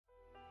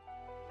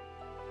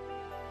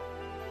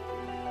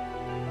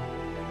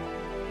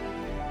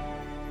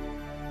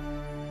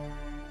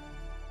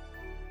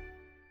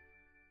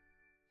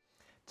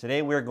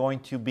Today we're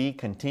going to be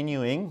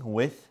continuing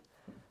with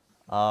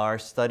our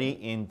study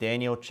in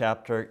Daniel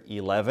chapter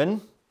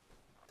 11.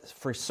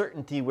 For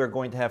certainty, we're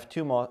going to have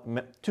two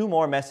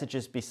more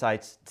messages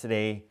besides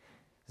today's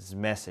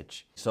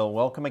message. So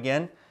welcome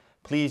again.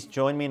 Please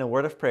join me in a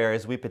word of prayer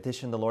as we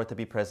petition the Lord to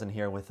be present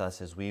here with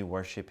us as we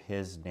worship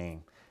His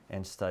name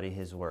and study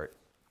His word.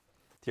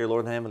 Dear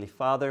Lord and Heavenly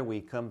Father,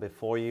 we come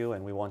before you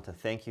and we want to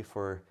thank you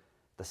for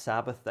the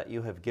Sabbath that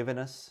you have given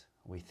us.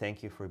 We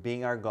thank you for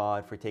being our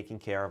God, for taking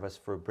care of us,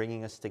 for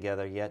bringing us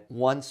together yet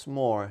once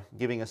more,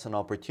 giving us an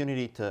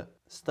opportunity to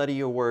study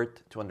your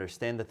word, to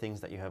understand the things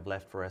that you have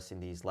left for us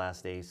in these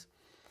last days.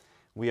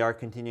 We are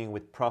continuing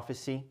with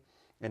prophecy.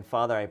 And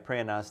Father, I pray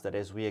and ask that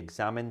as we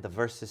examine the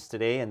verses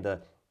today and the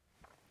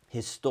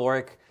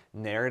historic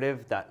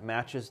narrative that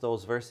matches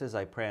those verses,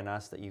 I pray and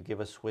ask that you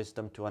give us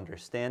wisdom to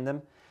understand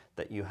them,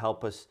 that you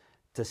help us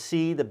to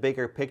see the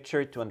bigger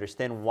picture, to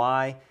understand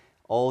why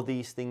all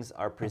these things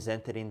are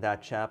presented in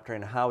that chapter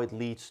and how it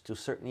leads to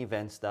certain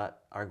events that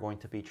are going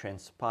to be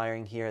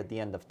transpiring here at the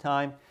end of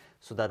time,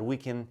 so that we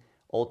can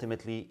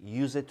ultimately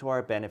use it to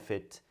our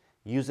benefit,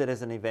 use it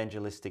as an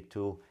evangelistic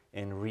tool,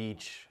 and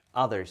reach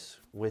others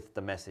with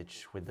the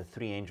message, with the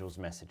three angels'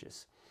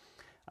 messages.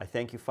 I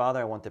thank you, Father.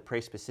 I want to pray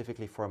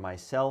specifically for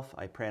myself.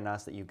 I pray and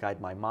ask that you guide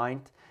my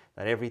mind,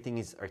 that everything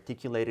is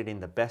articulated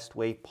in the best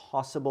way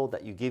possible,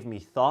 that you give me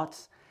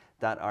thoughts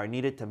that are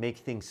needed to make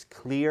things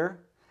clear.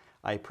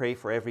 I pray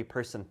for every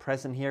person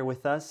present here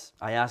with us.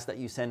 I ask that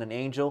you send an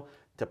angel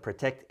to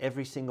protect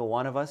every single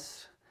one of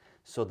us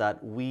so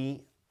that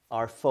we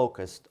are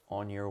focused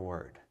on your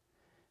word.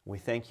 We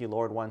thank you,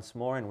 Lord, once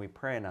more, and we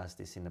pray and ask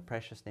this in the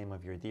precious name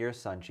of your dear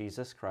Son,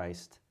 Jesus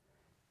Christ.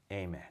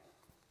 Amen.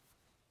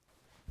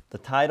 The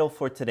title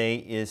for today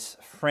is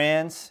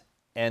France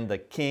and the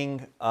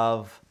King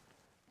of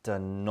the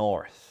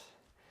North.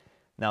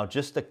 Now,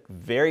 just a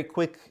very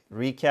quick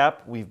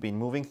recap. We've been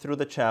moving through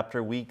the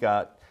chapter. We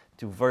got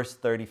to verse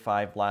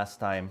 35 last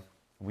time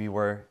we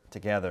were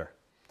together.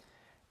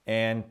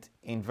 And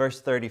in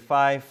verse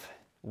 35,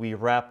 we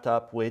wrapped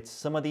up with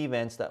some of the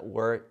events that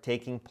were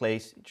taking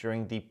place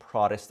during the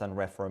Protestant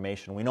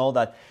Reformation. We know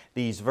that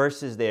these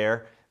verses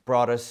there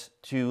brought us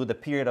to the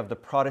period of the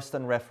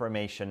Protestant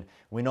Reformation.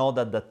 We know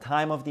that the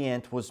time of the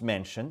end was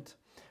mentioned.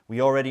 We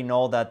already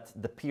know that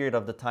the period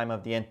of the time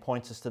of the end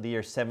points us to the year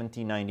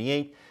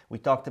 1798. We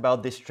talked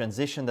about this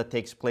transition that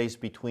takes place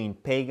between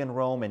pagan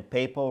Rome and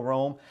papal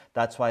Rome.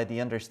 That's why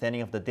the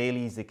understanding of the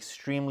daily is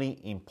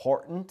extremely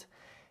important.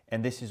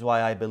 And this is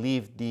why I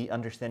believe the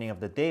understanding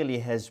of the daily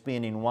has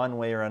been in one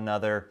way or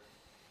another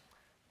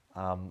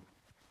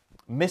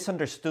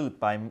misunderstood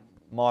by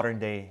modern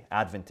day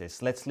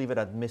Adventists. Let's leave it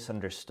at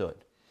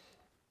misunderstood.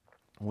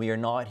 We are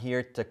not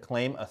here to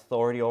claim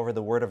authority over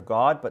the Word of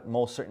God, but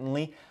most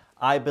certainly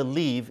I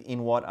believe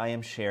in what I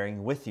am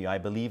sharing with you. I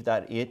believe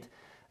that it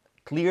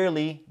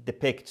clearly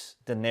depicts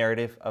the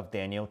narrative of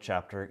Daniel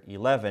chapter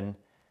 11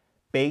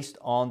 based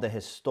on the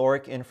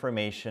historic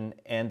information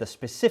and the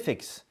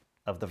specifics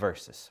of the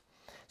verses.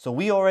 So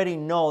we already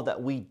know that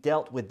we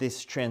dealt with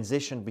this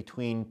transition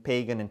between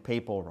pagan and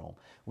papal Rome.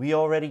 We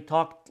already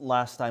talked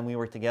last time we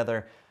were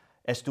together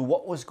as to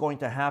what was going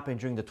to happen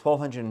during the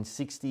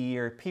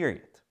 1260-year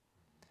period.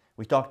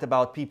 We talked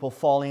about people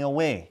falling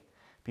away,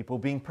 people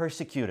being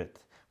persecuted.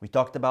 We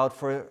talked about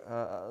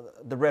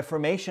the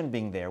Reformation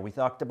being there. We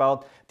talked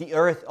about the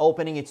earth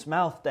opening its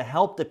mouth to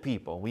help the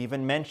people. We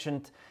even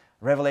mentioned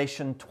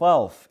Revelation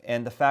 12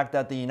 and the fact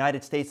that the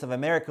United States of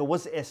America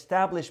was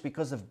established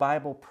because of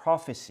Bible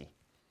prophecy,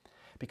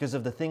 because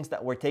of the things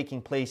that were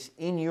taking place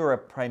in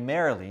Europe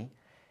primarily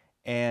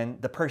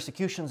and the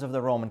persecutions of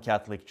the Roman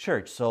Catholic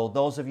Church. So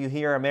those of you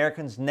here,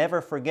 Americans,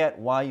 never forget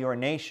why your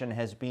nation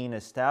has been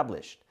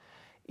established.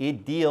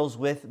 It deals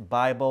with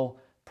Bible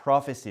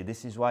prophecy.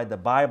 This is why the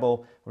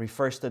Bible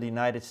refers to the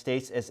United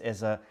States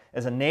as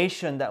a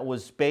nation that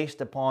was based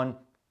upon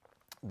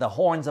the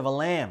horns of a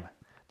lamb.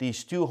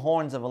 These two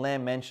horns of a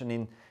lamb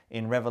mentioned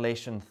in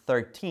Revelation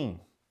 13.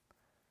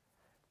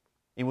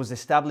 It was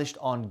established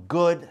on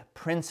good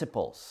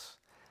principles.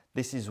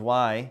 This is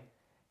why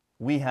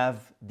we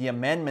have the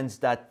amendments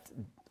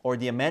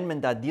the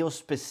amendment that deals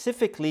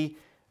specifically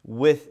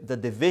with the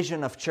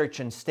division of church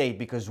and state.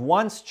 Because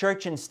once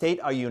church and state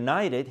are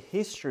united,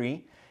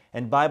 history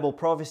and Bible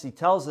prophecy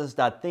tells us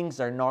that things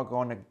are not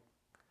going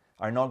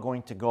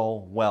to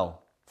go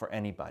well for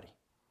anybody.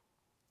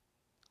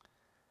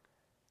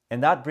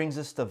 And that brings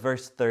us to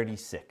verse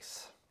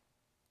 36.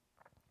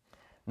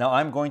 Now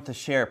I'm going to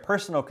share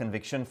personal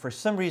conviction. For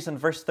some reason,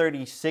 verse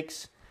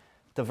 36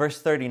 to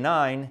verse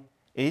 39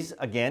 is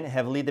again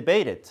heavily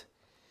debated.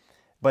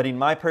 But in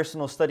my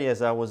personal study,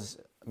 as I was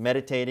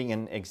meditating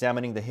and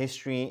examining the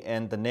history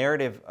and the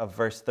narrative of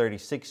verse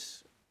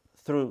 36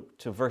 through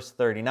to verse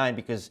 39,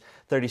 because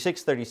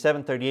 36,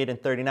 37, 38,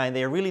 and 39,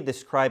 they are really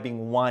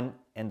describing one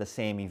and the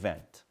same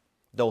event.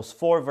 Those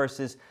four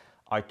verses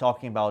are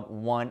talking about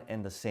one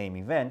and the same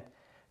event.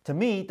 To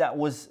me, that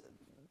was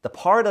the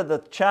part of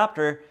the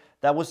chapter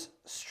that was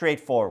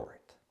straightforward.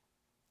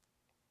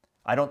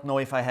 I don't know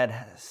if I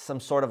had some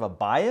sort of a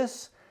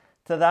bias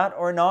to that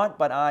or not,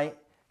 but I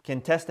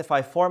can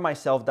testify for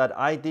myself that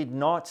I did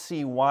not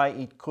see why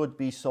it could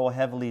be so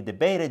heavily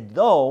debated,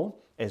 though,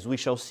 as we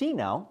shall see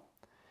now,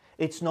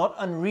 it's not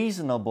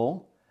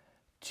unreasonable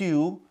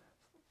to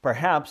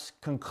perhaps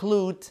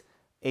conclude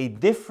a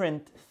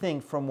different thing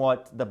from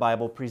what the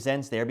Bible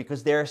presents there,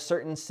 because there are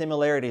certain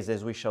similarities,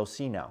 as we shall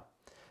see now.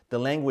 The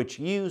language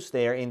used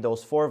there in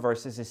those 4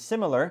 verses is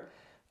similar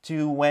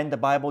to when the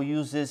Bible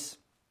uses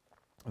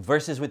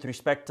verses with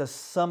respect to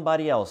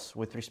somebody else,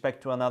 with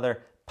respect to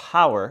another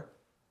power,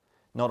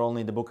 not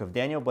only in the book of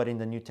Daniel, but in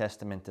the New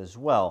Testament as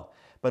well.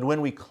 But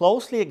when we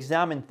closely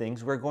examine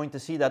things, we're going to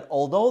see that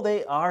although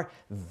they are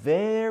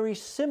very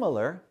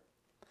similar,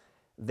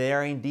 there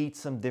are indeed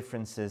some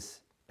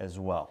differences as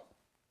well.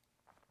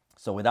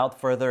 So without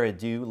further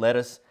ado, let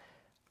us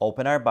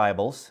open our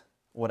Bibles.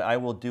 What I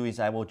will do is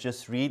I will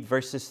just read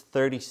verses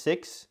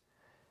 36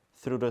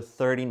 through to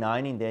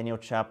 39 in Daniel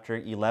chapter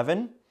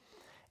 11.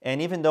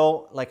 And even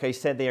though, like I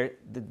said, they are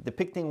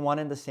depicting one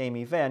and the same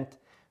event,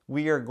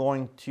 we are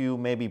going to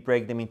maybe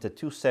break them into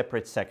 2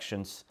 separate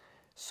sections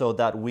so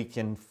that we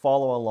can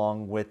follow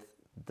along with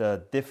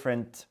the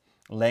different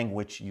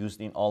language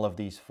used in all of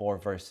these 4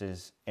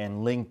 verses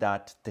and link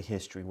that to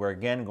history. We're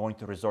again going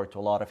to resort to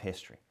a lot of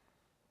history.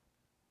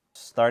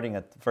 Starting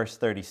at verse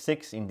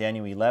 36 in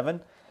Daniel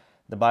 11,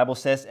 the Bible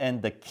says,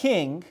 "And the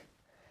king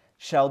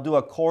shall do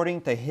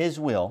according to his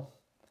will,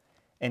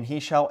 and he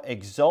shall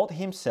exalt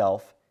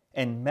himself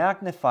and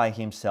magnify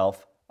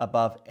himself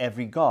above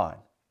every god,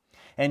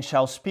 and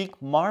shall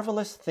speak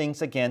marvelous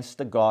things against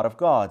the God of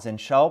gods,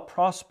 and shall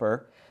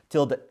prosper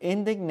till the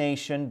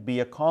indignation be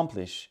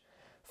accomplished.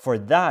 For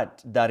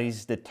that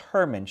is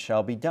determined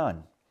shall be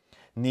done.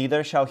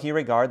 Neither shall he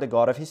regard the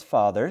God of his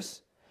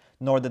fathers,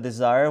 nor the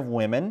desire of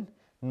women,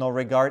 nor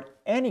regard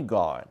any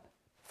god,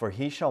 for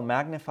he shall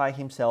magnify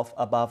himself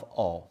above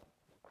all.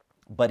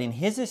 But in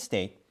his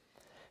estate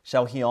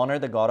shall he honor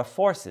the God of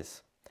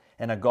forces,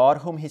 and a God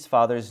whom his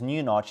fathers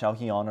knew not shall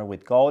he honor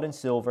with gold and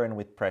silver and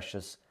with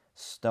precious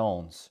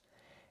stones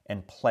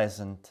and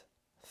pleasant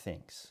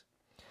things.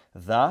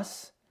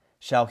 Thus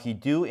shall he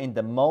do in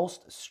the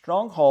most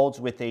strongholds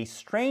with a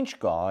strange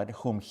God,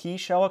 whom he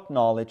shall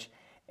acknowledge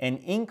and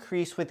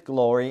increase with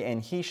glory,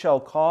 and he shall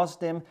cause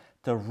them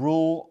to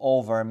rule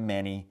over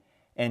many,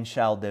 and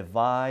shall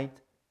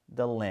divide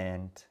the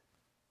land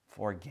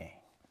for gain."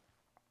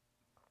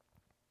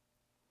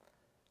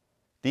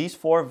 These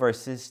 4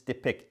 verses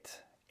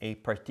depict a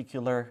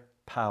particular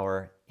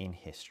power in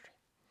history.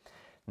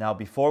 Now,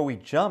 before we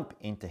jump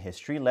into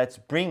history, let's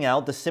bring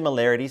out the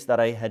similarities that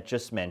I had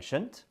just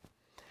mentioned,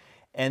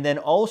 and then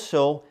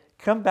also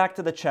come back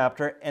to the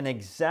chapter and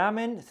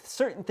examine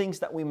certain things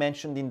that we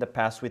mentioned in the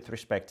past with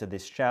respect to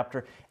this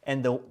chapter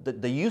and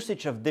the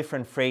usage of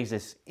different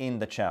phrases in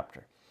the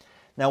chapter.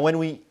 Now, when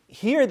we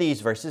hear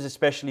these verses,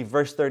 especially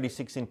verse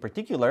 36 in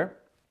particular,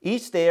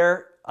 is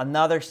there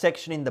another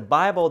section in the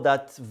Bible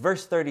that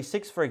verse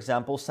 36, for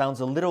example, sounds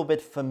a little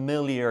bit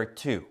familiar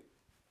to?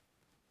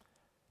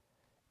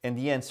 And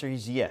the answer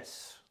is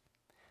yes.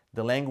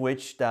 The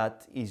language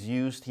that is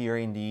used here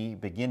in the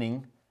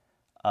beginning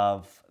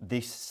of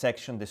this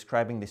section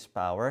describing this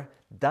power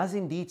does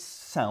indeed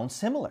sound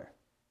similar.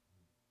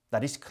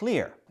 That is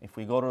clear. If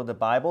we go to the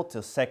Bible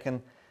to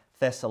 2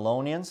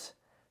 Thessalonians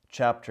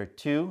chapter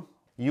 2,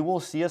 you will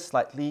see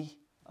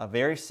a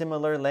very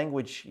similar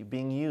language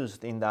being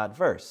used in that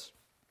verse.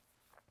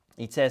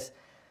 It says,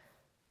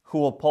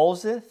 "Who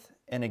opposeth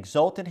and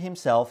exalted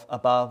himself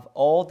above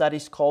all that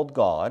is called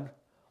God,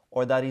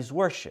 or that is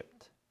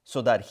worshipped,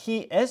 so that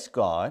he as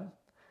God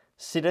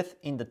sitteth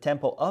in the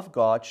temple of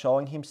God,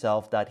 showing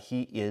himself that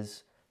he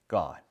is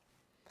God."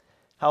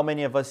 How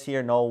many of us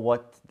here know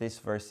what this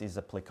verse is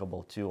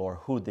applicable to, or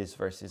who this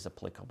verse is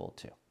applicable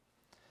to?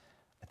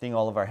 I think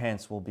all of our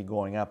hands will be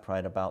going up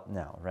right about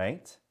now,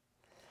 right?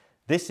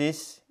 This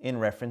is in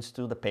reference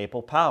to the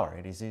papal power.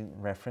 It is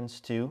in reference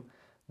to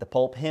the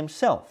Pope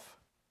himself.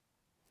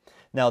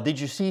 Now, did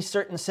you see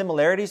certain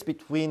similarities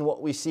between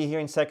what we see here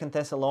in 2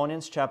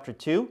 Thessalonians chapter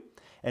 2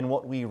 and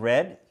what we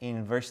read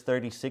in verse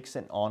 36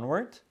 and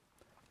onward?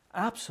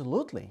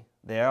 Absolutely,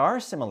 there are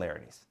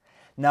similarities.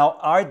 Now,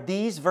 are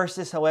these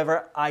verses,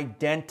 however,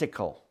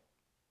 identical?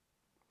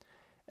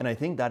 And I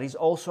think that is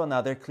also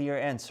another clear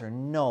answer.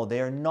 No,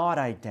 they are not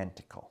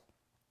identical.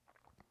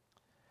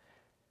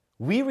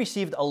 We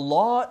received a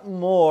lot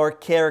more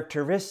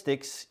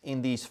characteristics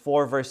in these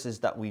 4 verses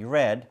that we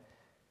read,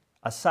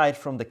 aside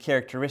from the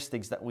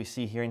characteristics that we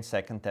see here in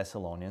 2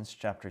 Thessalonians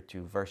chapter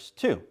 2, verse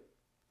 2.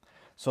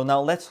 So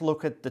now let's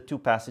look at the 2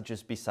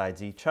 passages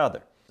besides each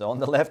other. So on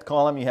the left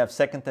column you have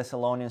 2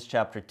 Thessalonians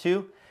chapter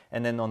 2,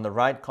 and then on the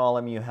right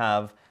column you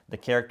have the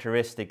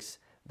characteristics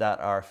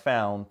that are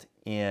found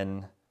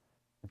in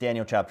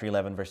Daniel chapter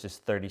 11, verses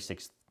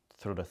 36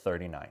 through to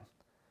 39.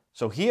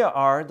 So here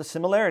are the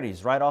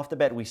similarities right off the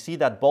bat. We see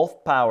that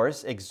both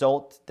powers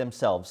exalt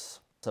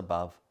themselves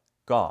above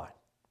God.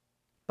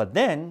 But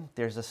then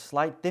there's a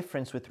slight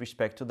difference with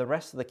respect to the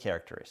rest of the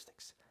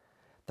characteristics.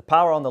 The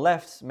power on the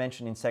left,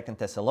 mentioned in 2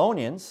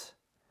 Thessalonians,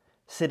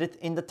 sitteth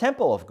in the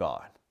temple of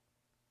God.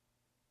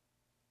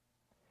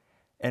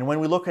 And when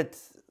we look at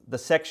the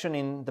section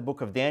in the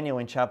book of Daniel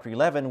in chapter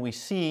 11, we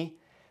see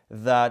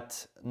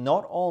that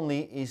not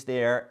only is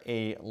there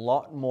a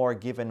lot more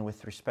given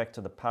with respect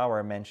to the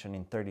power mentioned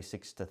in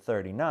 36 to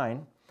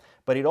 39,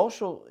 but it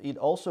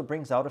also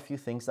brings out a few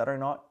things that are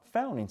not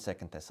found in 2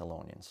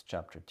 Thessalonians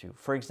chapter 2.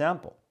 For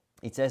example,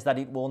 it says that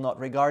it will not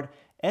regard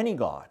any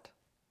god.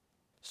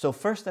 So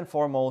first and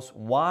foremost,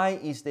 why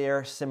is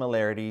there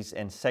similarities?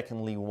 And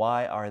secondly,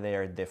 why are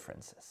there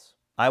differences?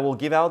 I will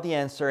give out the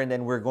answer, and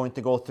then we're going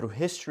to go through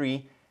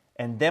history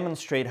and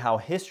demonstrate how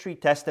history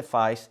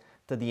testifies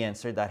to the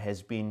answer that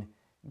has been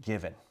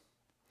given.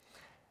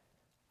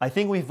 I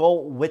think we've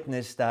all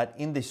witnessed that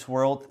in this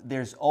world,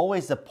 there's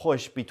always a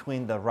push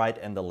between the right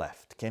and the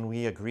left. Can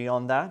we agree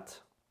on that?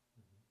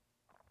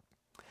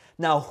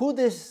 Now, who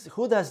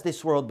does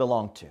this world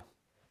belong to?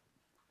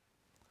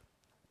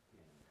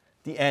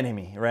 The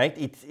enemy, right?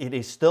 It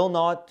is still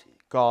not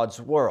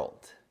God's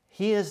world.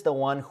 He is the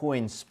one who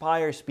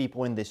inspires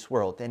people in this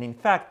world. And in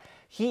fact,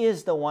 he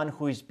is the one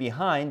who is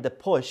behind the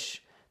push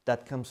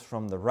that comes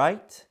from the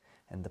right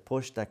and the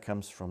push that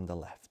comes from the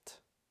left.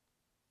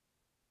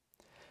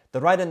 The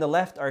right and the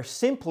left are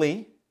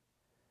simply,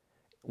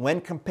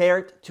 when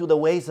compared to the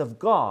ways of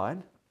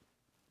God,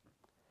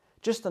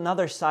 just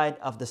another side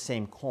of the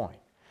same coin.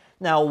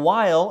 Now,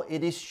 while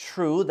it is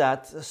true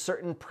that a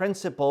certain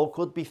principle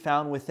could be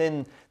found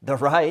within the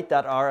right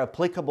that are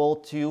applicable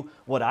to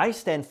what I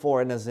stand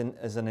for as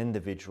an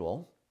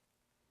individual,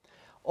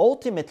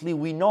 ultimately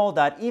we know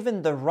that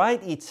even the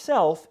right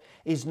itself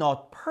is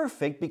not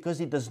perfect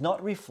because it does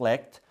not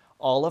reflect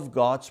all of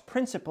God's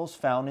principles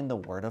found in the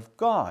Word of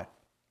God.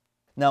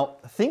 Now,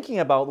 thinking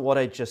about what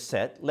I just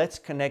said, let's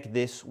connect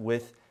this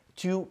with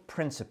two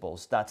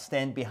principles that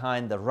stand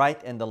behind the right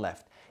and the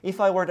left. If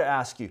I were to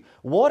ask you,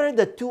 what are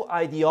the two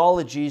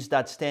ideologies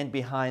that stand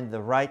behind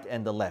the right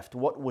and the left?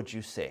 What would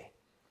you say?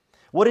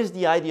 What is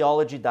the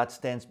ideology that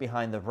stands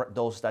behind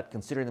those that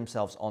consider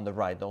themselves on the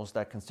right, those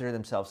that consider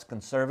themselves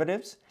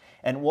conservatives?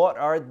 And what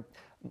are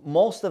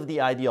most of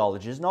the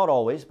ideologies, not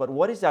always, but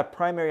what is that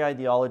primary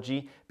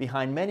ideology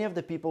behind many of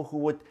the people who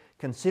would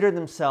consider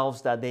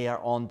themselves that they are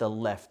on the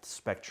left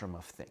spectrum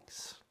of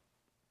things?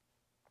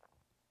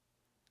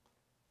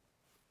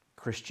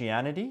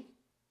 Christianity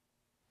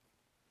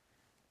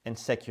and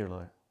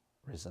secularism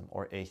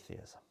or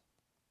atheism.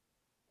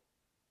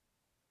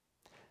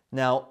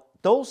 Now,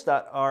 those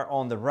that are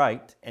on the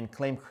right and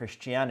claim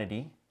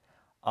Christianity,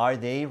 are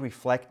they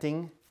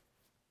reflecting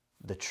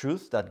the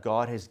truth that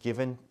God has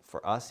given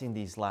for us in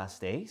these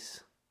last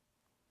days?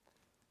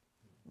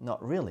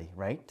 Not really,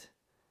 right?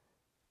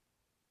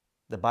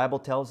 The Bible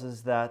tells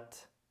us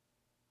that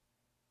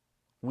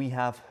we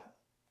have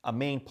a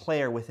main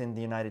player within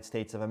the United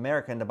States of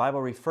America, and the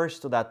Bible refers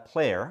to that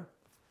player,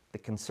 the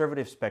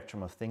conservative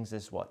spectrum of things,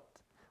 is what?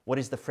 What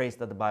is the phrase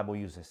that the Bible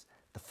uses?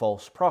 The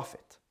false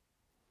prophet.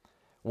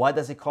 Why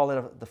does it call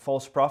it the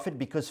false prophet?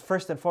 Because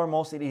first and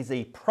foremost, it is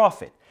a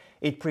prophet.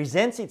 It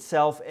presents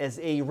itself as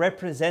a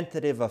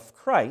representative of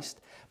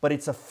Christ, but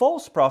it's a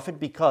false prophet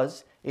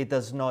because it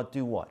does not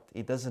do what?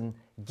 It doesn't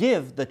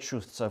give the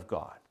truths of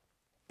God.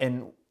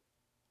 And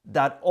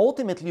that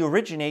ultimately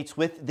originates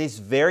with this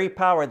very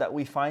power that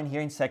we find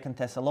here in 2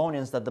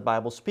 Thessalonians that the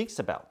Bible speaks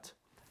about,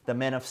 the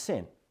man of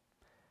sin.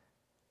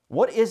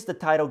 What is the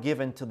title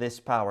given to this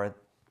power,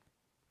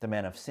 the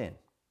man of sin?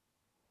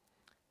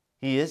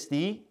 He is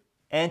the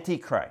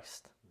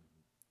Antichrist.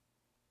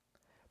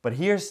 But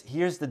here's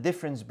the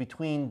difference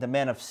between the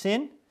man of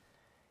sin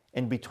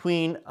and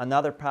between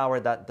another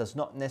power that does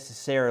not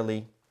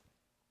necessarily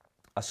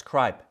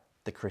ascribe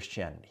to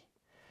Christianity.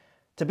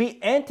 To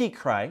be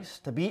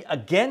Antichrist, to be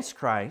against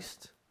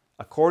Christ,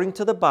 according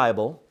to the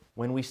Bible,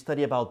 when we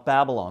study about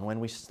Babylon, when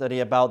we study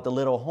about the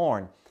little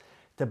horn,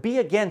 to be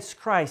against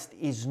Christ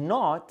is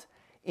not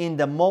in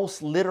the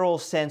most literal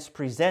sense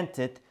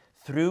presented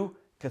through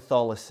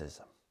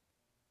Catholicism.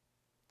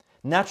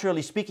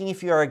 Naturally speaking,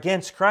 if you are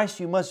against Christ,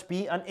 you must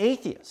be an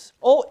atheist.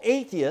 All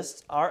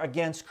atheists are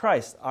against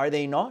Christ, are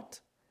they not?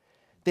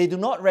 They do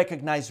not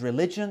recognize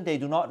religion. They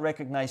do not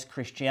recognize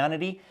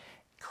Christianity,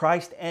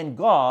 Christ and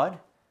God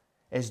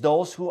as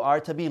those who are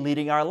to be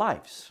leading our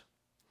lives.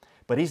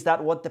 But is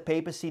that what the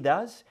papacy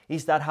does?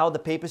 Is that how the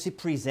papacy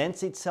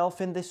presents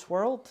itself in this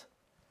world?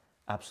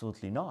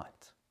 Absolutely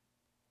not.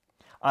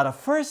 At a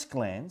first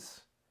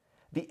glance,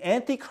 the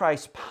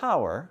Antichrist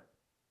power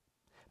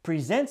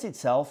presents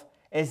itself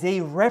as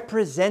a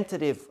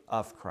representative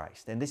of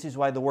Christ. And this is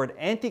why the word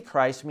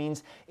Antichrist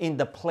means in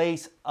the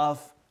place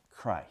of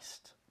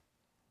Christ.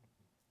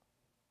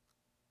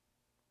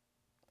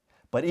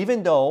 But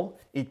even though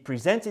it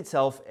presents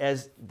itself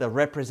as the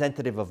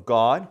representative of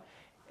God,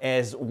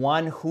 as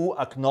one who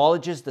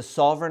acknowledges the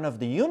sovereign of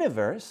the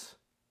universe,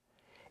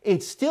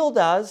 it still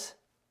does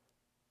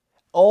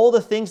all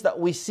the things that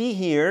we see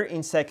here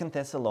in 2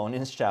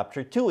 Thessalonians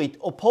chapter 2. It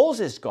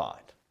opposes God.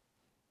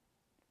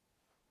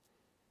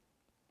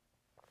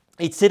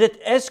 It sitteth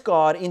as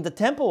God in the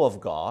temple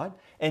of God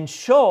and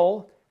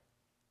show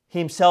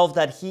himself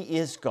that he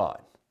is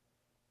God.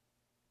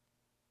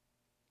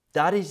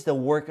 That is the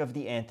work of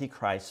the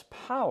Antichrist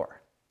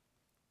power.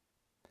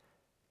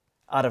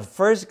 at a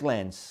first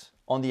glance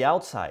on the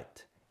outside,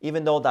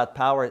 even though that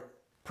power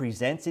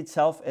presents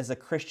itself as a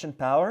Christian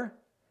power,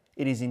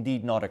 it is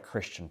indeed not a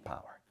Christian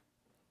power.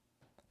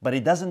 But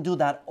it doesn't do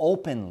that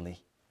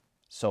openly,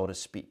 so to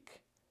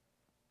speak.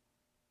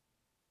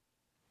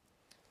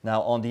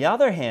 Now, on the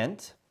other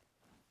hand,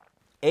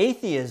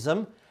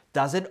 atheism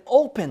does it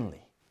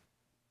openly.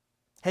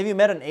 Have you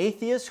met an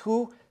atheist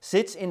who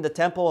sits in the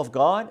temple of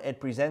God and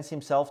presents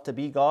himself to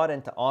be God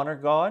and to honor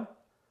God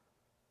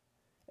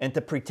and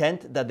to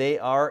pretend that they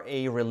are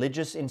a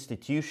religious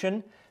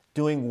institution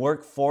doing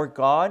work for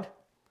God?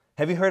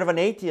 Have you heard of an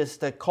atheist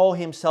that call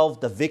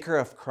himself the vicar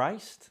of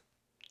Christ?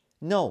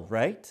 No,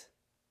 right?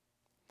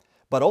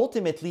 But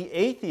ultimately,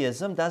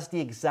 atheism does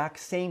the exact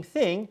same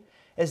thing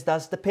as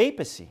does the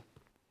papacy.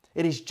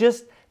 It is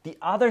just the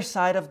other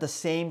side of the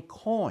same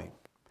coin.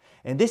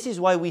 And this is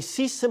why we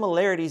see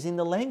similarities in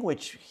the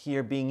language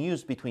here being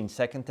used between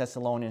 2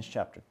 Thessalonians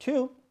chapter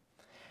 2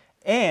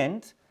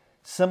 and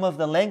some of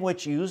the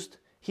language used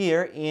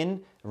here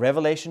in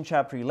Revelation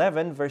chapter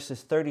 11,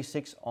 verses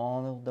 36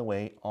 all the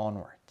way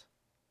onward.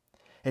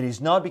 It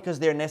is not because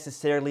they're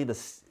necessarily the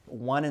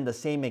one and the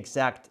same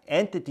exact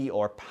entity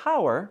or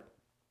power,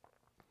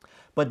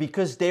 but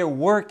because their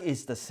work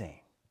is the same.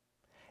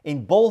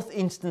 In both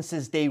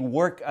instances, they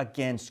work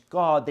against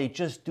God. They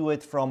just do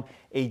it from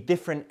a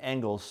different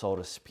angle, so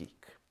to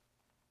speak.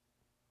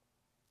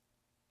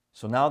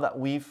 So now that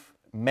we've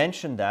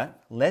mentioned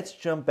that, let's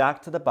jump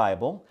back to the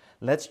Bible.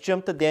 Let's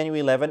jump to Daniel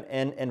 11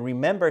 and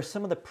remember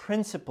some of the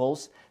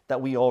principles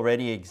that we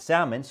already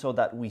examined so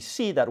that we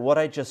see that what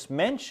I just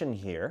mentioned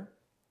here,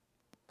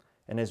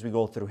 and as we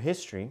go through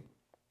history,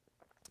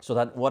 so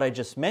that what I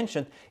just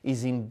mentioned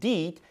is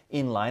indeed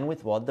in line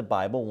with what the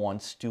Bible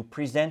wants to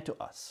present to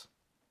us.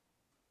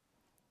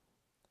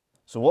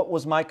 So what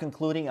was my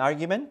concluding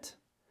argument?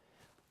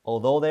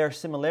 Although there are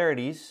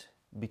similarities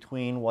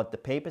between what the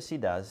papacy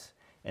does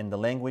and the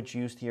language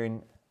used here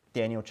in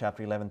Daniel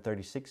chapter 11,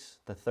 36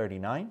 to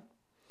 39,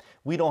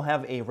 we don't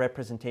have a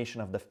representation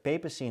of the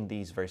papacy in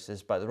these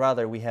verses, but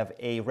rather we have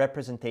a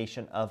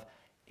representation of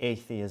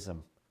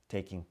atheism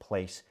taking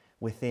place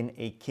within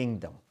a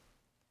kingdom.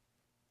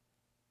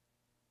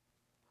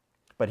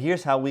 But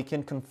here's how we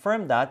can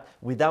confirm that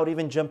without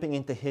even jumping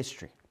into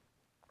history.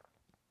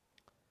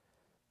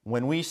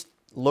 When we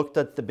looked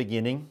at the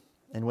beginning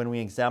and when we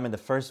examined the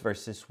first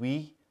verses,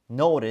 we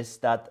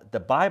noticed that the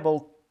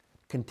Bible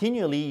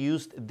continually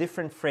used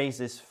different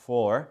phrases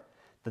for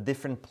the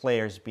different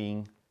players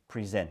being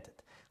presented.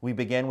 We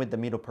began with the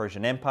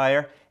Medo-Persian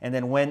Empire, and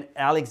then when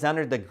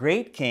Alexander the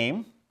Great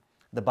came,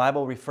 the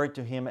Bible referred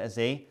to him as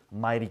a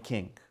mighty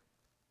king.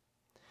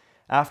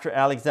 After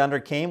Alexander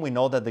came, we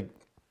know that the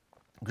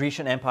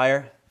Grecian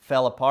Empire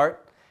fell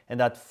apart and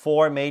that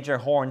four major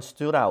horns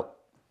stood out.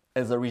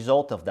 As a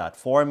result of that,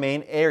 four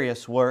main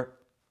areas were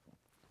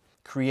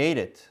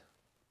created.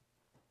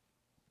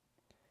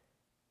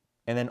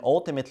 And then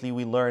ultimately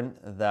we learned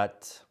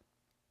that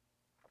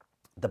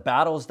the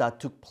battles that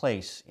took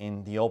place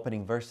in the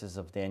opening verses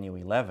of Daniel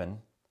 11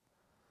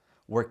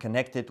 were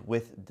connected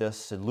with the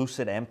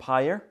Seleucid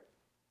Empire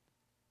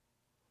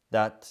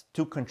that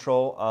took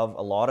control of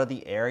a lot of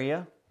the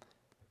area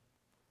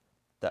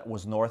that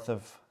was north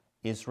of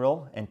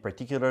Israel, and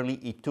particularly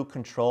it took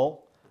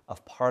control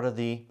of part of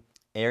the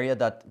area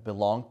that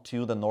belonged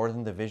to the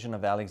northern division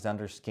of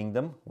Alexander's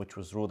kingdom, which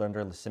was ruled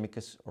under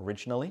Lysimachus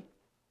originally.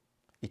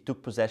 It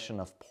took possession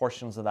of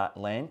portions of that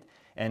land,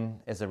 and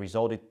as a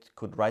result, it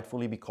could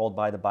rightfully be called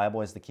by the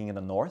Bible as the king of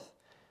the north.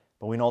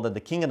 But we know that the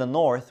king of the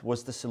north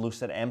was the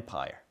Seleucid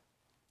Empire.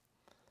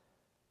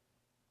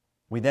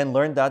 We then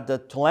learned that the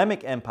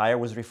Ptolemaic Empire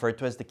was referred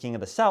to as the king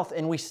of the south,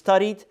 and we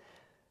studied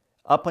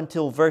up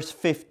until verse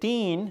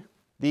 15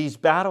 these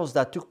battles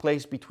that took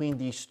place between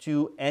these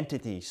two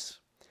entities.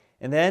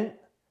 And then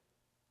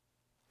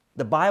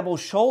the Bible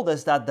showed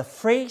us that the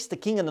phrase, the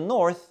king of the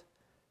north,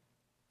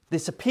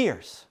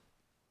 disappears.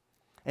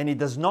 And it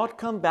does not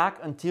come back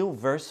until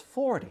verse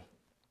 40.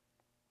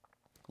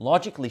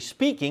 Logically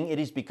speaking, it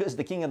is because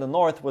the king of the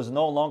north was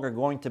no longer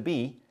going to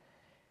be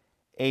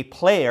a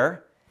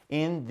player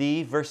in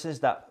the verses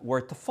that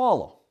were to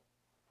follow.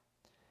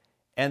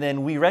 And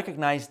then we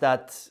recognize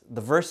that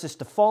the verses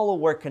to follow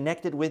were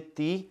connected with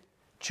the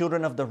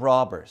children of the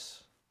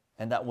robbers,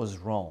 and that was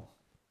Rome.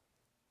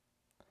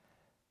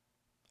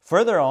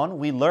 Further on,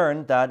 we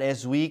learn that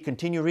as we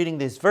continue reading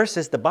these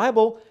verses, the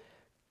Bible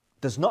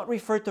does not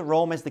refer to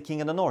Rome as the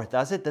king of the north,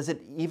 does it? Does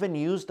it even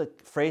use the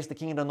phrase the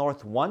king of the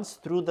north once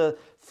through the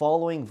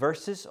following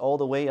verses all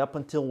the way up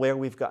until where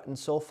we've gotten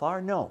so far?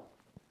 No.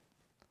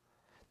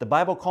 The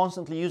Bible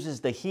constantly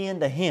uses the he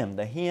and the him,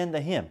 the he and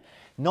the him.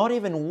 Not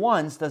even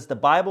once does the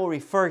Bible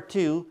refer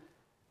to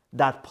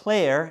that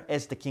player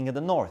as the king of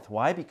the north.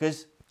 Why?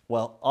 Because,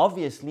 well,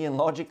 obviously and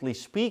logically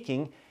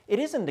speaking, it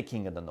isn't the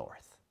king of the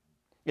north.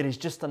 It is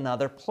just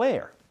another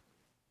player.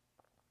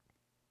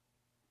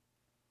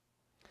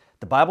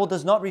 The Bible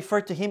does not refer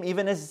to him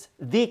even as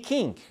the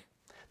king.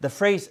 The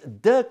phrase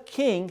the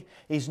king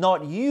is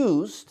not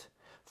used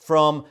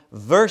from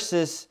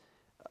verses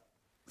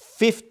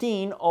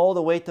 15 all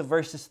the way to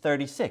verses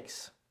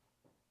 36.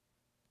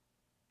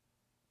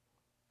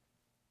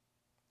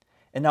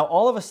 And now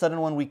all of a sudden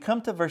when we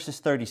come to verses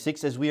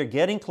 36, as we are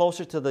getting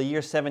closer to the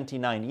year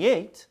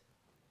 1798,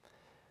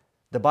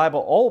 the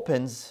Bible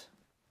opens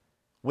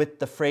with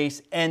the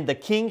phrase, "And the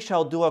king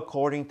shall do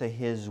according to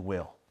his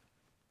will."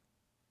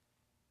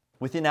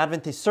 Within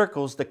Adventist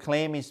circles, the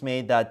claim is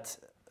made that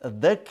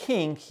the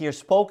king here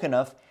spoken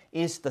of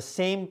is the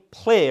same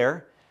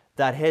player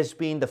that has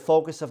been the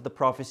focus of the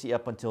prophecy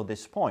up until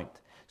this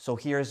point. So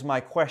here's my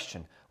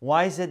question.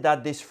 Why is it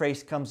that this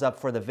phrase comes up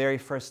for the very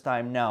first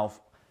time now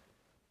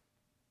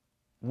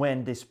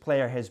when this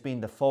player has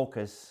been the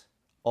focus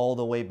all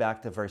the way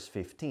back to verse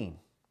 15?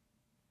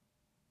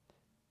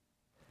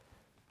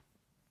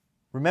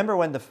 Remember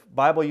when the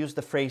Bible used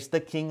the phrase,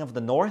 "the king of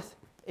the north"?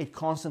 It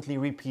constantly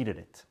repeated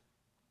it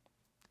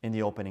in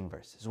the opening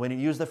verses. When it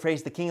used the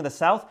phrase, "the king of the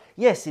south,"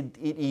 yes, it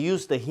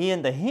used the he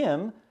and the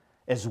him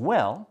as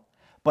well.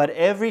 But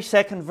every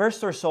second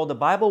verse or so, the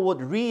Bible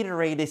would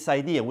reiterate this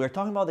idea. We're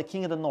talking about the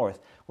king of the north.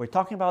 We're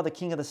talking about the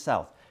king of the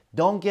south.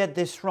 Don't get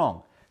this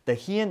wrong. The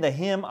he and the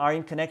him are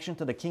in connection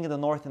to the king of the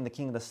north and the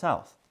king of the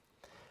south.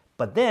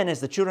 But then, as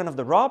the children of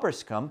the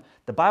robbers come,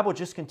 the Bible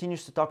just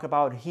continues to talk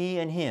about he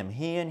and him,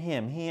 he and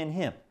him, he and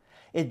him.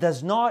 It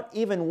does not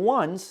even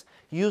once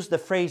use the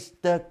phrase,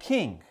 "the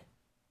king."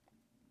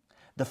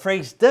 The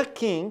phrase, "the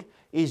king,"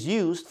 is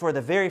used for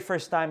the very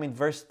first time in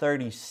verse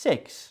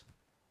 36.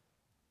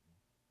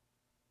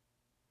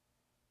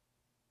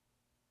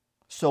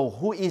 So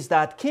who is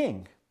that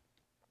king?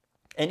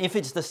 And if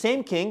it's the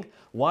same king,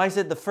 why is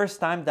it the first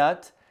time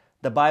that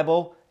the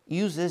Bible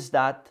uses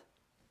that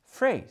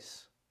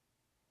phrase?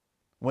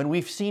 When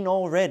we've seen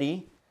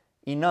already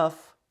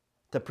enough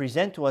to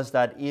present to us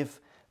that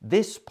if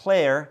this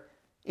player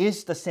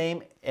is the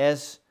same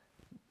as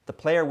the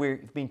player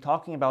we've been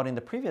talking about in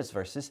the previous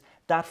verses,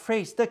 that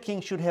phrase, "the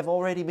king," should have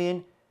already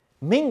been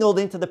mingled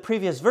into the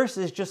previous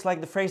verses, just like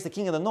the phrase, "the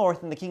king of the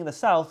north" and "the king of the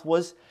south"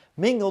 was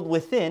mingled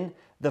within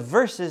the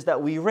verses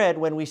that we read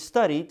when we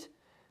studied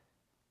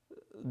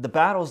the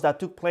battles that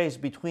took place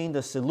between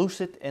the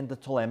Seleucid and the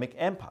Ptolemaic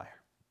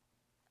Empire.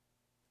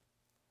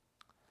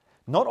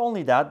 Not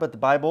only that, but the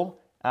Bible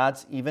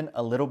adds even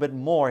a little bit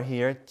more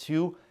here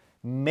to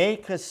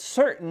make us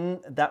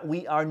certain that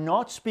we are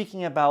not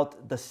speaking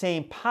about the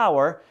same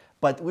power,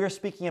 but we're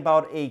speaking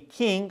about a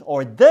king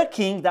or the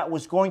king that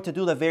was going to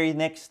do the very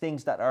next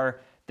things that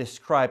are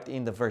described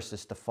in the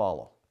verses to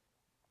follow.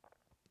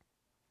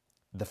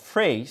 The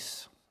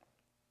phrase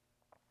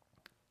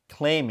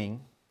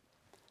claiming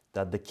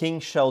that the king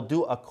shall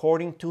do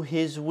according to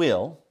his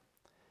will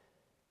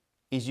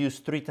is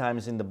used 3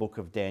 times in the book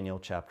of Daniel,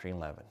 chapter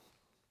 11.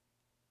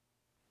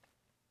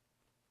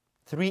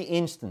 3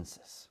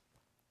 instances.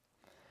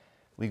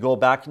 We go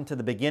back into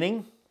the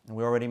beginning, and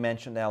we already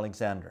mentioned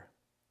Alexander.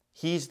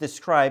 He's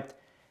described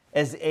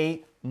as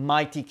a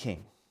mighty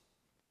king.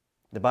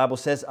 The Bible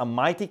says, "A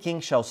mighty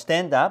king shall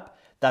stand up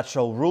that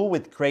shall rule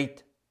with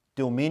great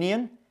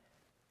dominion."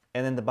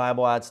 And then the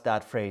Bible adds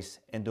that phrase,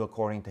 "and do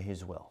according to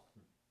his will."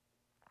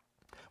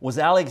 Was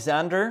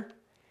Alexander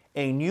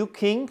a new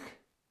king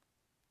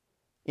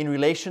in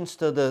relations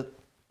to the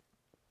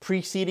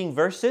preceding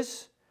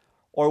verses?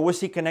 Or was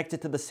he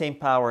connected to the same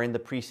power in the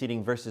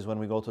preceding verses when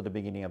we go to the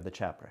beginning of the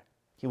chapter?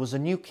 He was a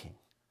new king,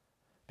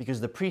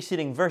 because the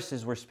preceding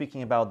verses were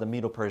speaking about the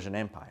Medo-Persian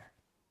Empire.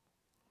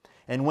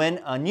 And when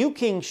a new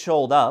king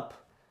showed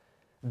up,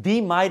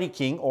 the mighty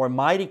king, or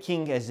mighty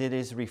king as it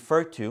is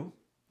referred to,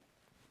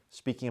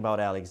 speaking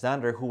about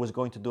Alexander, who was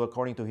going to do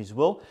according to his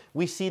will,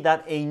 we see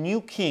that a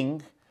new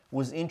king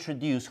was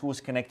introduced who was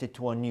connected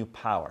to a new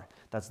power.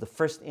 That's the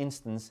first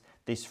instance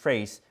this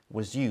phrase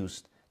was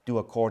used, "do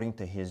according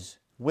to his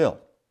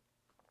will."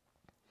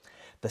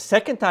 The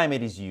second time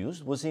it is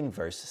used was in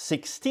verse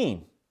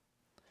 16.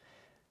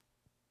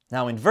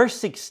 Now in verse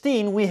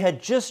 16 we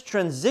had just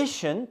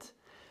transitioned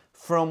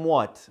from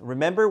what?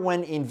 Remember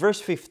when in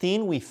verse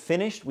 15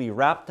 we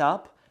wrapped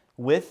up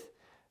with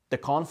the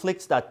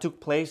conflicts that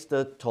took place,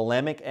 the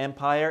Ptolemaic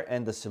Empire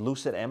and the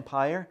Seleucid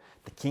Empire,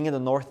 the king of the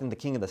north and the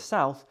king of the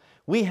south.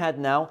 We had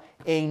now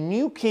a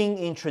new king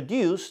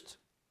introduced,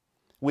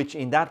 which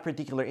in that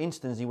particular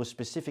instance he was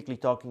specifically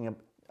talking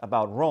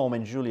about Rome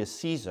and Julius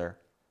Caesar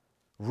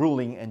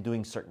ruling and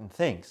doing certain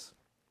things.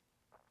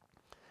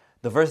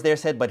 The verse there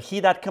said, "But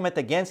he that cometh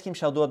against him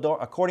shall do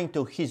according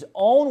to his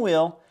own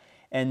will,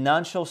 and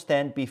none shall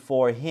stand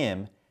before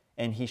him,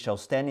 and he shall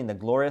stand in the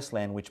glorious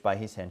land which by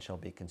his hand shall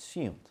be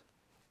consumed."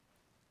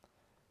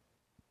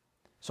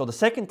 So the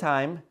second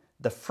time,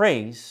 the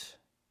phrase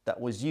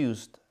that was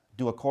used,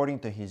 "do according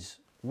to his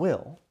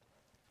will,"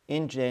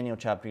 in Daniel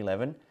chapter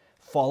 11,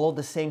 followed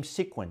the same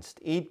sequence.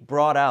 It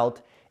brought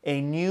out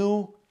a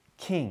new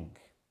king.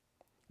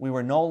 We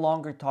were no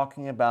longer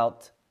talking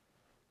about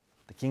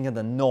the king of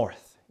the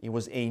north. It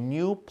was a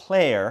new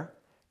player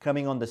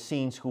coming on the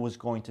scenes who was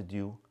going to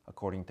do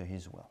according to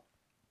his will.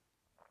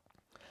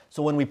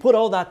 So when we put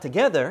all that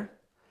together,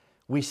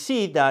 we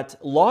see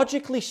that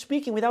logically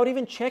speaking, without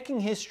even checking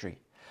history,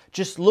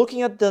 just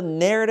looking at the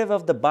narrative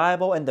of the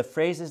Bible and the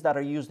phrases that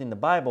are used in the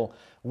Bible,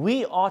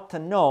 we ought to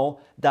know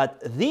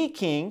that the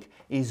king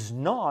is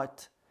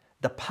not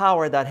the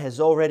power that has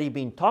already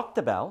been talked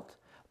about,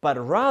 but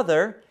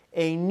rather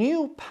a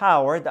new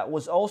power that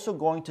was also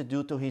going to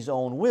do to his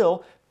own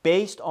will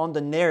based on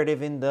the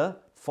narrative in the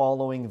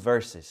following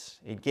verses.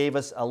 It gave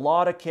us a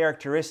lot of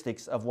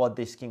characteristics of what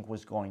this king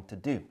was going to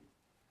do.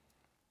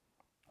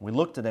 We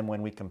looked at them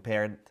when we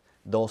compared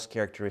those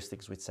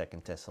characteristics with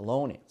 2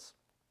 Thessalonians.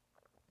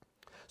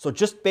 So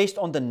just based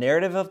on the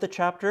narrative of the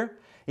chapter,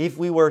 if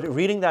we were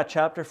reading that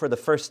chapter for the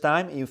first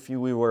time, if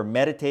we were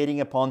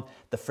meditating upon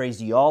the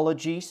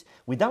phraseologies,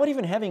 without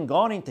even having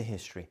gone into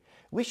history,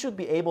 we should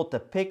be able to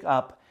pick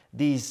up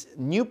these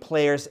new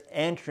players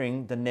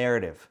entering the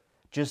narrative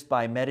just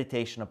by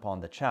meditation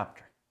upon the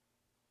chapter.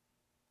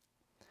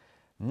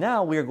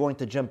 Now we are going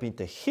to jump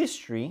into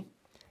history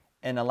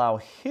and allow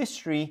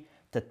history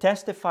to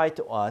testify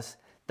to us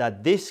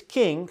that this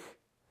king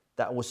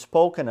that was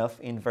spoken of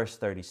in verse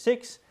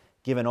 36,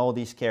 given all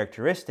these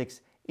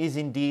characteristics, is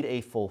indeed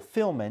a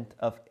fulfillment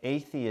of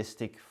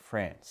atheistic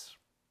France.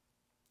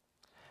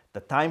 The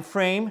time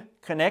frame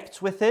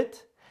connects with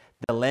it.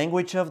 The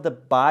language of the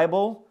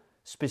Bible,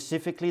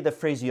 specifically the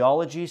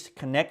phraseologies,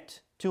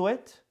 connect to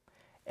it.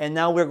 And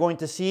now we're going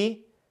to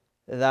see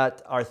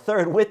that our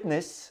third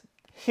witness,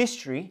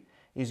 history,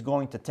 is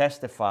going to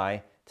testify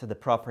to the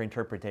proper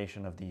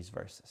interpretation of these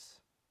verses.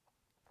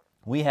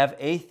 We have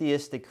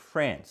atheistic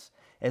France.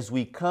 As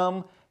we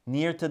come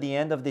near to the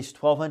end of this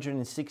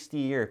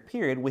 1260-year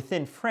period,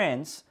 within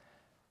France,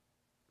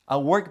 a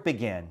work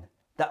began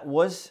that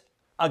was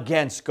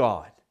against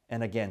God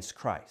and against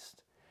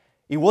Christ.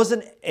 It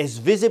wasn't as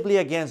visibly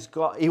against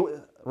God.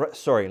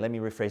 Let me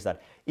rephrase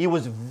that. It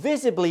was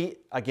visibly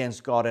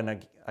against God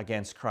and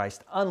against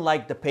Christ,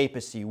 unlike the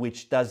papacy,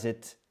 which does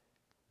it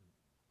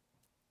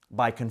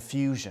by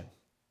confusion.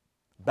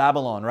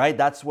 Babylon, right?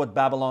 That's what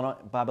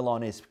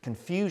Babylon is,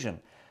 confusion.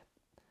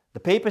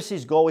 The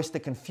papacy's goal is to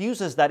confuse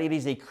us that it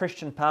is a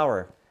Christian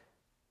power,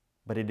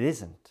 but it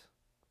isn't.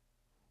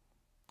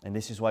 And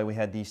this is why we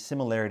had these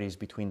similarities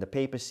between the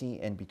papacy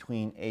and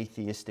between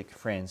atheistic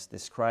France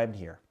described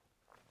here.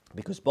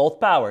 Because both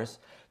powers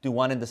do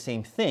one and the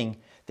same thing,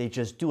 they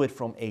just do it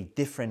from a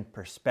different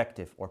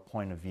perspective or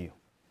point of view.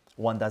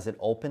 One does it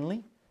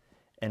openly,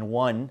 and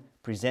one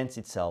presents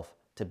itself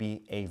to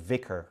be a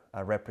vicar,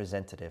 a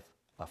representative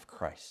of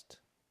Christ.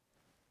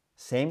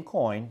 Same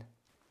coin,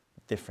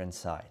 different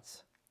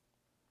sides.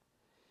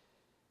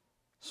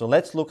 So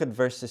let's look at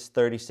verses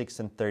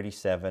 36 and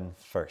 37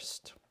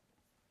 first.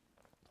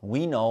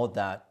 We know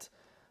that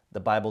the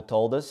Bible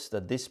told us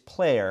that this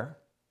player,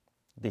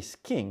 this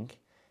king,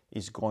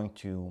 is going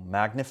to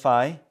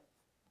magnify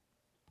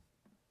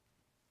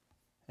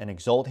and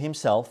exalt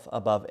himself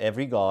above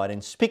every god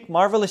and speak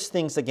marvelous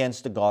things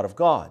against the God of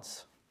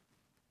gods.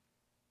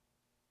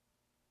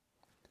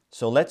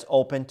 So let's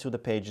open to the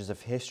pages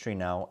of history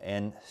now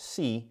and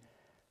see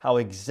how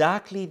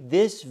exactly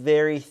this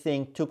very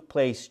thing took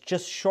place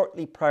just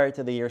shortly prior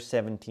to the year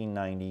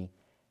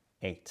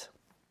 1798.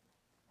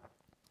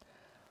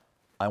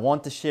 I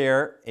want to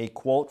share a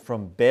quote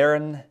from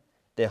Baron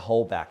de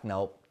Holbach.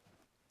 Now,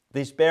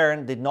 this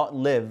Baron did not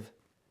live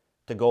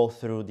to go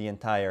through the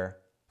entire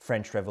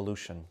French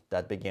Revolution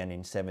that began in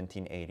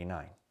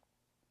 1789.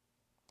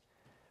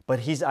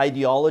 But his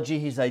ideology,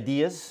 his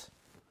ideas,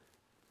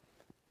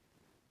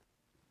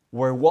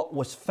 were what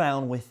was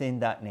found within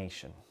that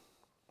nation.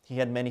 He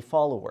had many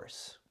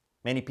followers,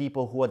 many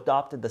people who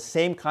adopted the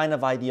same kind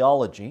of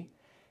ideology.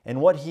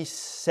 And what he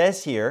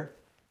says here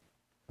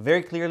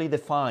very clearly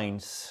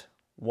defines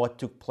what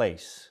took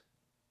place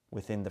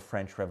within the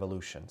French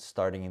Revolution,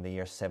 starting in the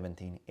year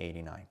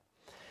 1789.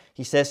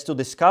 He says, to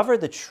discover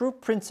the true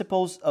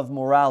principles of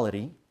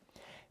morality,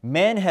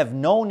 men have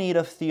no need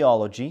of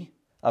theology,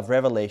 of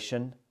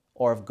revelation,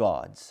 or of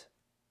gods.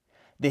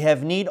 They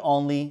have need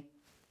only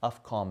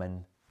of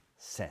common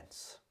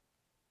sense.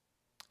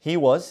 He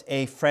was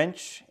a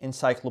French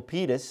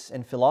encyclopedist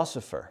and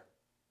philosopher,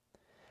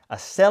 a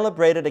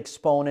celebrated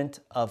exponent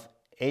of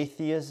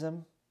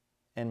atheism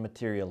and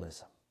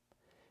materialism,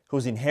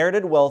 whose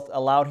inherited wealth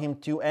allowed him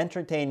to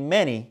entertain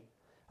many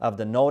of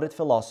the noted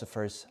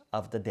philosophers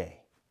of the day.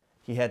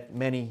 He had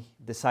many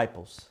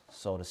disciples,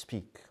 so to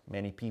speak,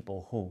 many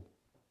people who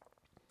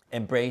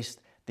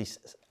embraced this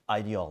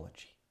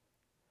ideology,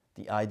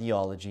 the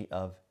ideology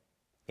of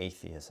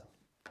atheism.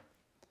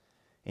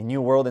 In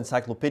New World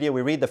Encyclopedia,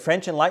 we read, the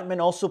French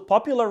Enlightenment also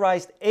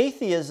popularized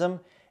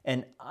atheism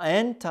and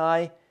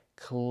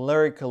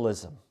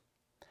anti-clericalism.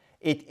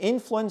 It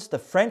influenced the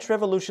French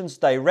Revolution's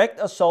direct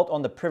assault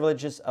on the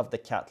privileges of the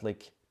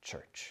Catholic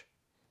Church.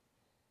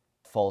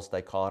 False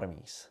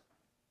dichotomies.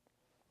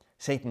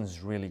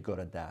 Satan's really good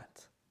at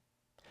that.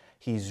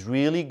 He's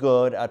really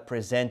good at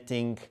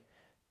presenting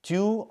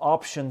two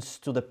options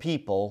to the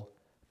people,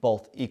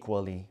 both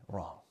equally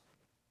wrong.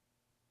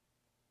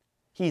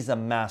 He's a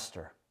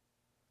master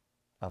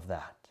of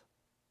that.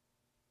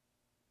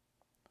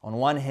 On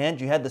one hand,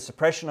 you had the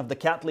suppression of the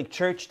Catholic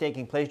Church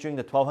taking place during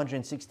the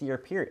 1260-year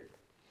period.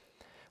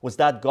 Was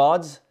that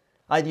God's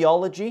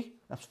ideology?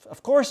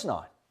 Of course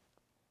not.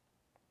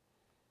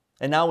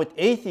 And now with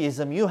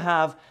atheism, you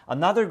have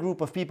another group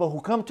of people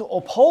who come to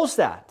oppose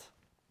that,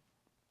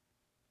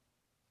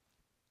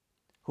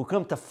 who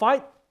come to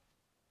fight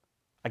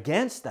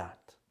against that.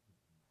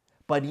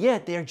 But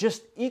yet they're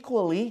just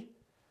equally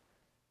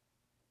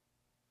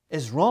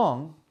as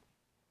wrong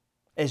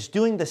as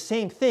doing the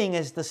same thing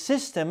as the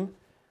system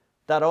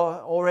that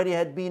already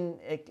had been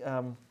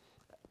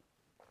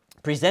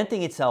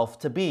presenting itself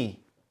to be,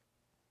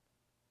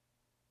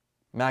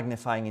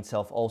 magnifying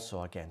itself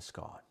also against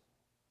God.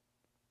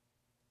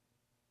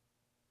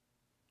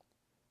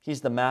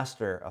 He's the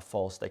master of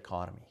false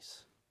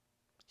dichotomies.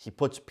 He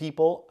puts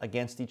people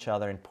against each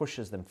other and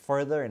pushes them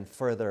further and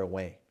further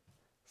away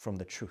from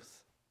the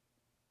truth.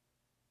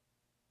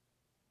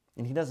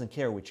 And he doesn't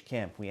care which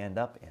camp we end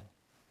up in,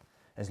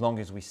 as long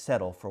as we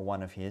settle for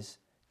one of his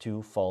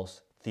two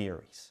false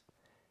theories.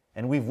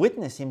 And we've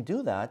witnessed him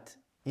do that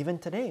even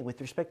today with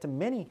respect to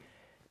many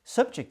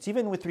subjects,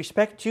 even with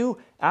respect to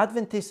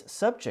Adventist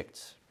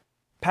subjects.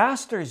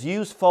 Pastors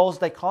use false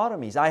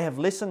dichotomies. I have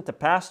listened to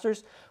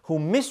pastors who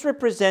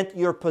misrepresent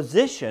your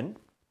position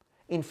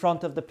in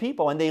front of the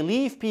people, and they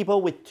leave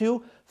people with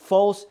two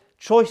false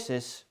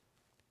choices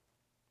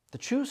to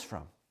choose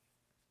from.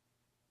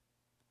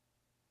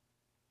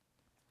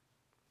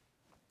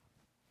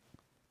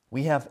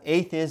 We have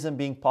atheism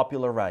being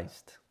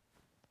popularized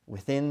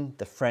within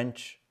the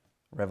French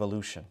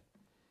Revolution.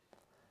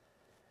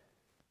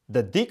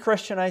 The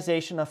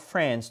de-Christianization of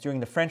France during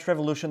the French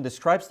Revolution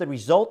describes the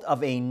result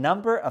of a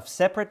number of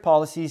separate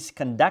policies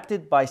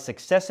conducted by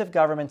successive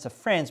governments of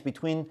France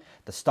between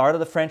the start of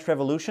the French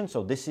Revolution,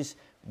 so this is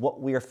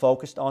what we are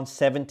focused on,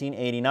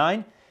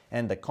 1789,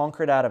 and the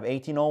Concordat of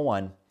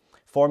 1801,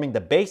 forming the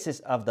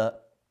basis of the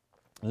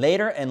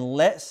later and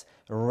less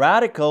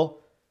radical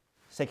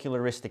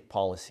secularistic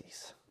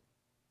policies.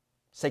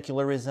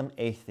 Secularism,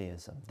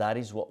 atheism, that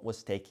is what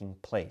was taking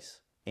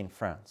place in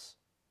France.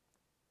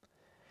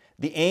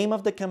 The aim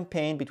of the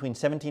campaign between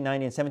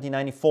 1790 and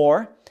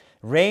 1794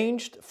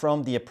 ranged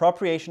from the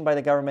appropriation by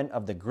the government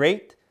of the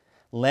great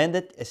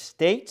landed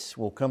estates.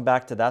 We'll come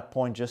back to that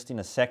point just in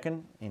a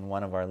second in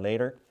one of our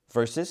later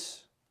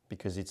verses,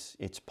 because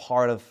it's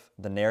part of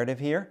the narrative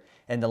here,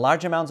 and the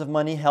large amounts of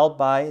money held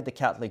by the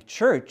Catholic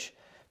Church,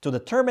 to the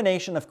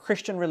termination of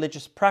Christian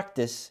religious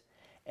practice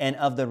and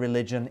of the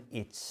religion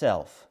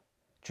itself.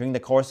 During the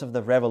course of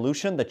the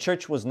Revolution, the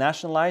church was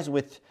nationalized,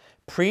 with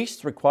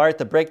priests required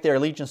to break their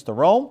allegiance to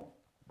Rome.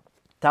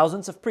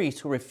 Thousands of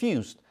priests who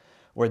refused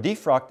were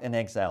defrocked and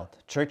exiled.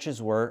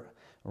 Churches were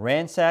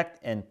ransacked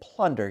and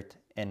plundered,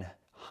 and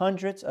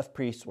hundreds of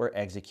priests were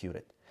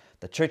executed.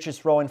 The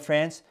church's role in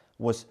France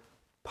was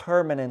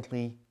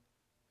permanently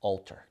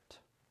altered.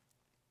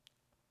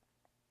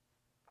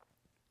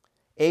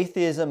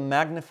 Atheism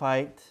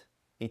magnified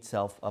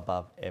itself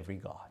above every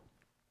god.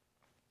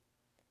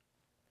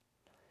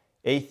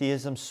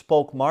 Atheism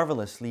spoke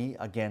marvelously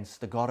against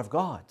the God of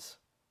gods.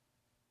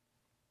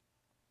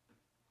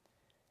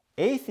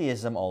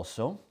 Atheism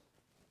also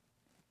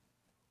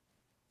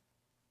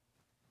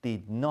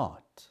did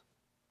not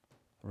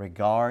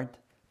regard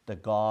the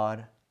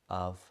God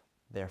of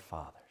their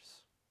fathers.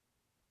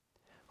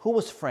 Who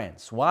was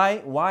France?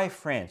 Why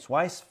France?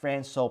 Why is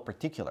France so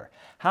particular?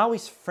 How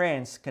is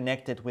France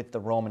connected with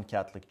the Roman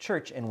Catholic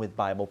Church and with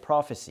Bible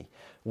prophecy?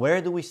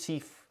 Where do we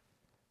see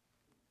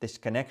this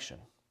connection?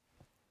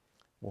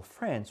 Well,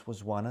 France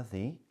was one of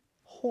the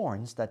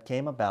horns that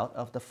came about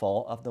of the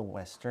fall of the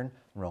Western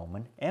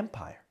Roman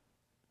Empire.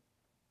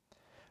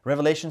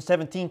 Revelation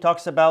 17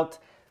 talks about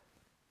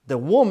the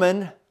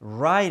woman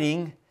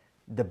riding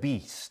the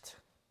beast.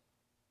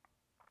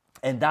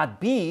 And that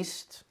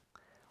beast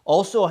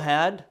also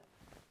had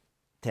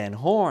 10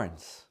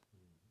 horns,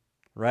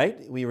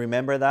 right? We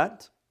remember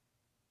that?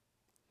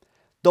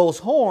 Those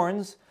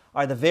horns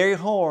are the very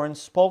horns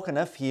spoken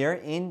of here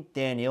in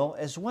Daniel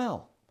as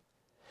well.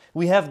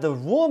 We have the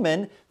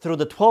woman through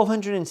the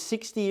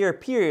 1260-year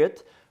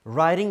period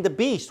riding the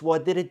beast.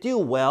 What did it do?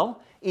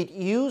 Well, it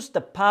used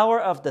the power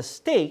of the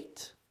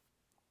state,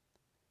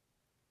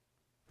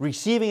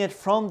 receiving it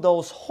from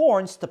those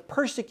horns, to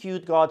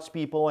persecute God's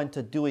people and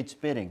to do its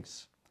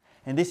biddings.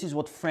 And this is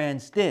what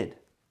France did.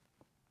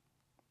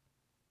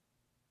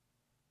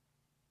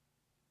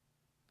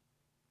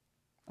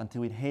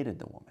 Until it hated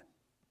the woman.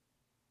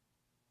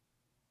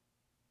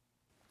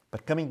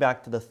 But coming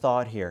back to the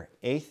thought here,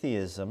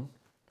 atheism,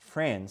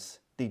 France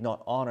did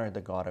not honor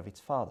the God of its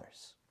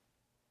fathers,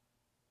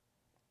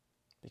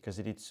 because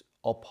it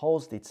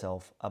opposed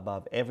itself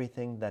above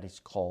everything that is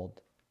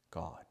called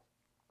God.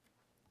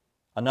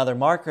 Another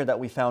marker that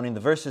we found in the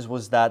verses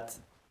was that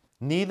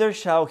neither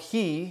shall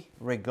he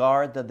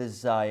regard the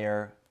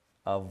desire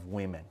of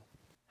women.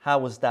 How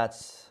was that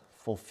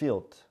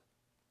fulfilled,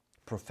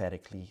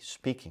 prophetically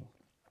speaking?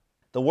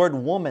 The word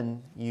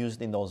woman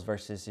used in those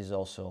verses is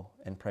also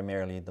and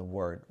primarily the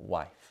word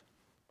wife.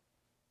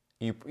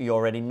 You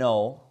already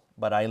know,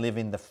 but I live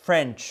in the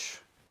French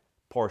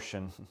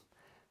portion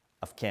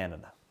of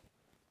Canada,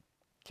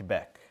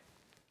 Quebec.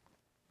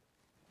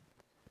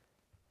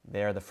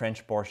 They are the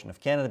French portion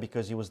of Canada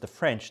because it was the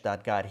French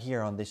that got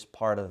here on this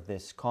part of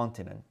this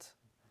continent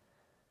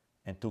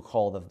and took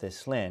hold of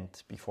this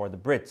land before the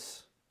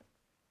Brits.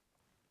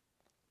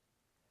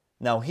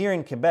 Now here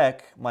in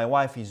Quebec, my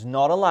wife is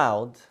not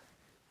allowed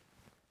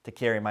to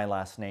carry my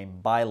last name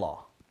by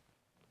law.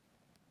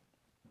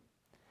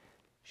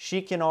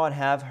 She cannot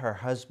have her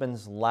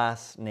husband's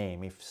last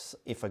name.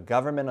 If a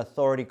government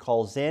authority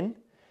calls in,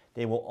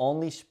 they will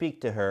only speak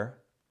to her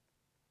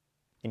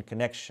in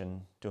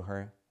connection to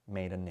her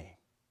maiden name.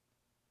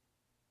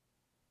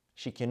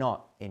 She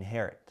cannot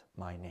inherit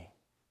my name.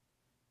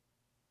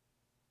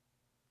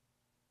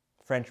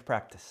 French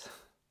practice.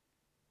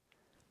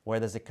 Where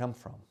does it come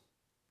from?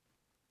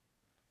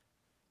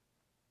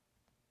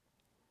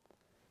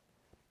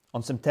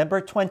 On September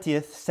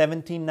 20th,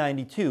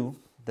 1792,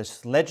 the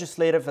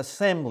Legislative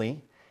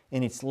Assembly,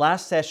 in its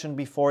last session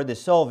before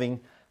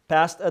dissolving,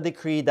 passed a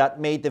decree that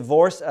made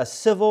divorce a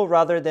civil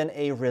rather than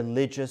a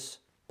religious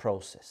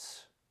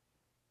process.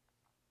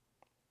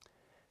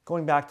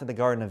 Going back to the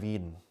Garden of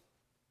Eden,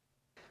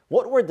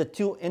 what were the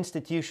two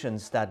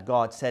institutions that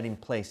God set in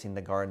place in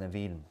the Garden of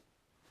Eden?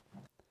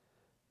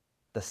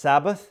 The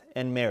Sabbath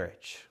and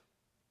marriage.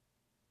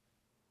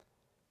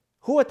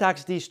 Who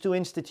attacks these two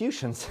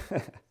institutions?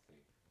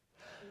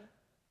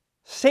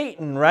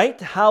 Satan, right?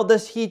 How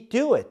does he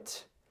do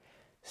it?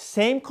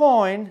 Same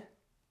coin,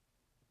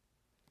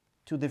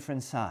 two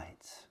different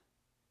sides.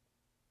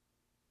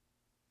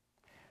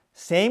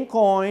 Same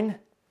coin,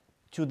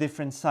 two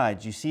different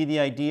sides. You see the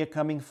idea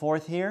coming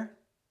forth here?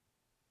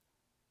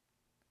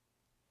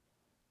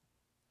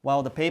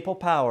 While the papal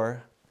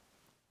power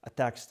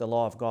attacks the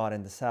law of God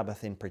and the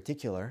Sabbath in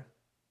particular,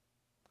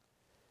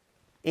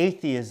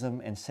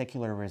 atheism and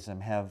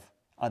secularism have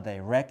a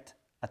direct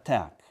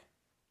attack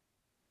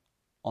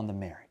on the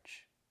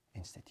marriage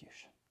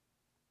institution.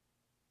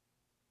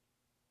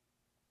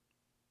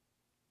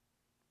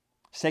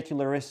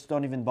 Secularists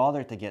don't even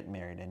bother to get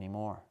married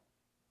anymore.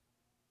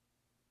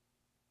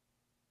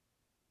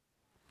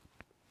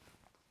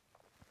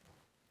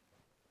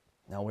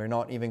 Now, we're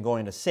not even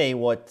going to say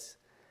what...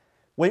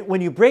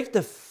 When you break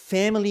the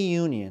family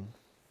union,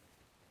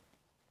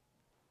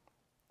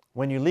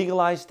 when you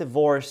legalize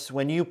divorce,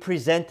 when you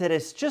present it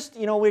as just,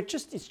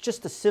 it's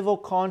just a civil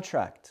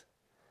contract.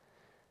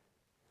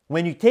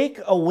 When you take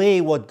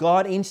away what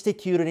God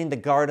instituted in the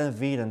Garden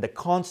of Eden, the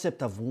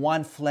concept of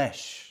one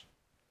flesh,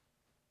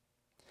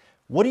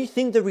 what do you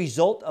think the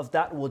result of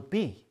that would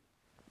be?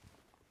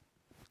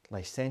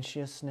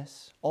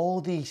 Licentiousness,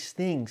 all these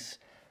things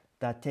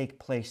that take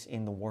place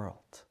in the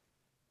world.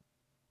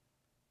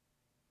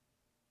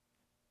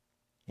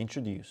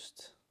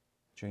 Introduced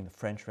during the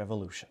French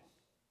Revolution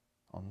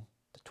on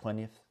the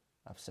 20th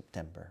of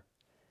September,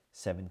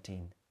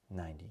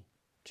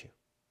 1792.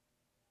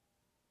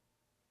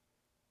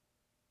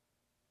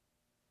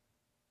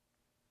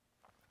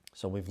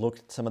 So we've looked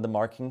at some of the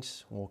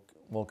markings.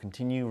 We'll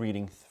continue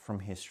reading from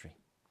history.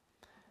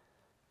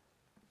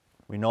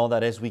 We know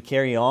that as we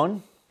carry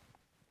on,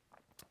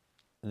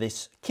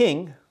 this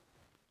king,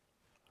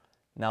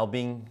 now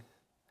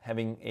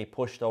having a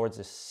push towards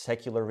a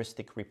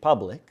secularistic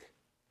republic,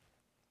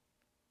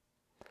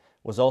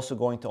 was also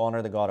going to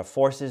honor the God of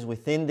forces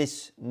within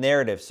this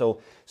narrative.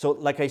 So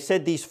like I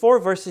said, these 4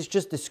 verses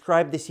just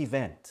describe this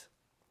event.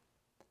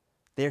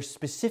 They're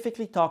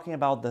specifically talking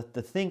about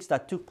the things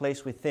that took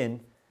place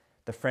within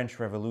the French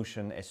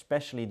Revolution,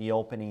 especially the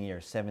opening year,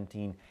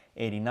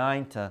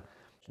 1789 to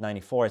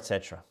 94,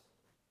 etc.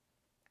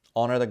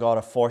 Honor the God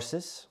of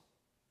forces,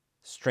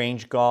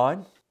 strange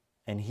God,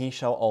 and he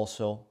shall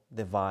also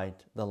divide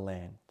the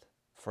land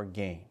for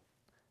gain.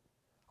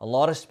 A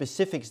lot of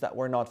specifics that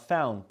were not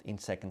found in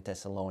 2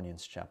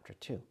 Thessalonians chapter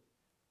 2.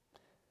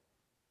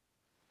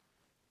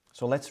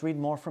 So let's read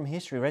more from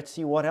history. Let's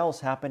see what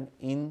else happened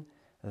in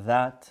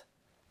that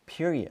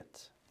period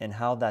and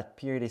how that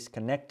period is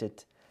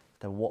connected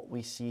to what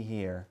we see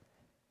here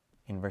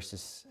in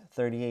verses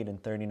 38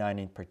 and 39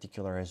 in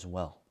particular as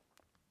well.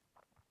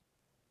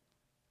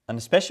 An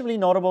especially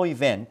notable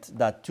event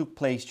that took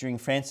place during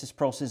France's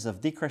process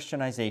of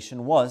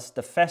dechristianization was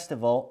the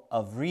Festival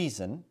of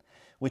Reason,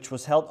 which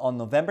was held on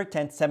November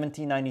 10,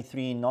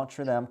 1793 in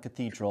Notre Dame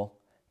Cathedral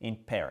in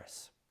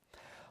Paris.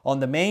 On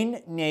the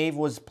main nave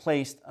was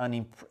placed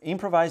an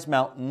improvised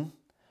mountain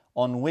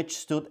on which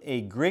stood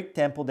a Greek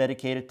temple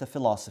dedicated to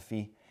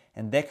philosophy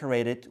and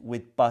decorated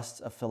with busts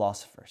of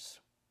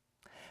philosophers.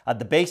 At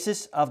the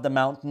basis of the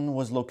mountain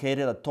was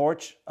located a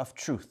torch of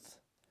truth.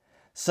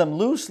 Some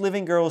loose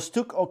living girls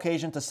took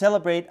occasion to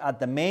celebrate at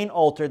the main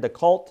altar the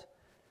cult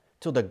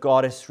to the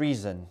goddess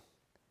Reason,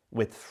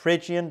 with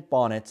Phrygian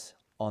bonnets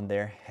on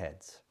their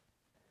heads.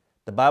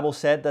 The Bible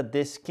said that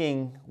this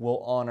king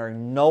will honor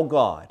no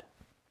god.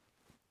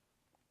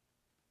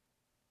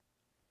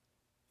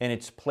 In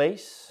its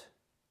place,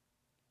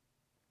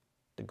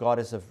 the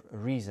goddess of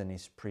reason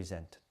is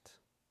presented.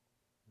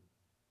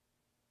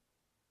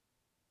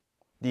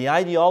 The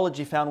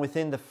ideology found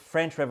within the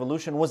French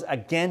Revolution was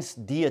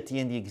against deity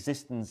and the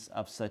existence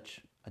of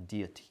such a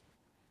deity.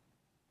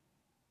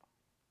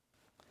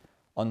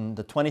 On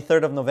the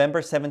 23rd of November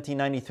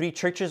 1793,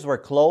 churches were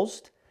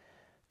closed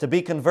to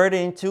be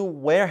converted into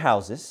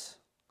warehouses,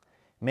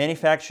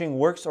 manufacturing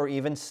works, or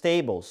even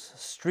stables.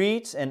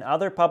 Streets and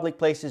other public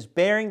places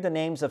bearing the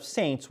names of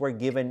saints were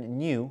given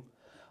new,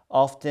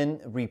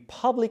 often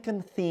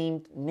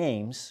Republican-themed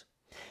names,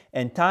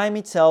 and time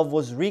itself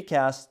was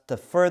recast to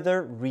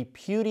further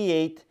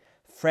repudiate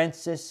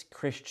Francis'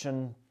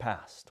 Christian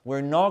past.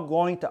 We're not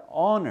going to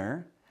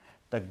honor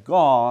the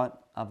God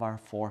of our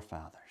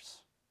forefathers.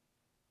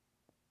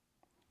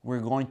 We're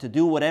going to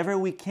do whatever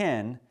we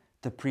can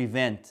to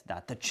prevent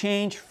that, to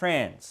change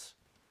France.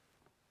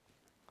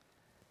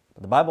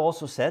 But the Bible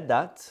also said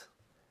that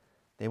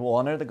they will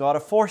honor the God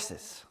of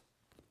forces.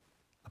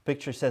 A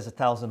picture says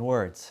 1,000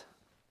 words.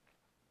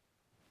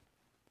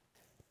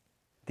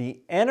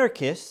 The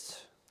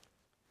anarchists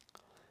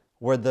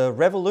were the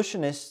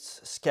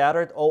revolutionists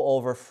scattered all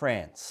over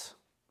France.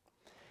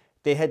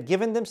 They had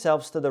given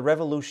themselves to the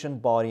revolution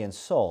body and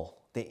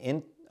soul.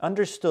 They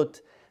understood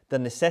the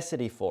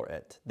necessity for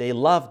it. They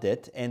loved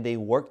it and they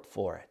worked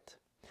for it.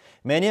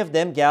 Many of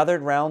them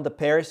gathered round the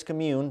Paris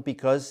Commune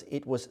because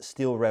it was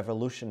still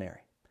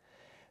revolutionary.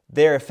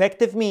 Their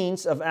effective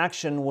means of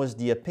action was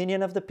the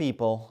opinion of the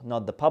people,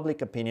 not the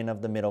public opinion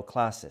of the middle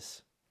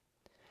classes.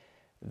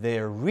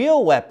 Their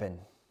real weapon,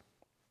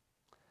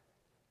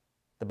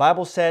 the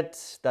Bible said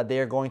that they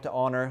are going to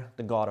honor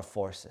the God of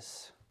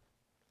forces.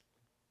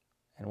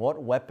 And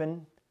what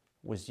weapon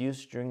was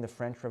used during the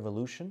French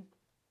Revolution?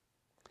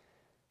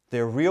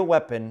 Their real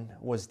weapon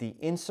was the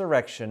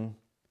insurrection,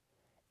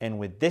 and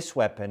with this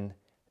weapon,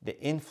 they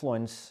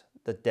influenced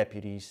the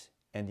deputies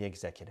and the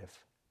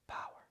executive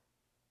power.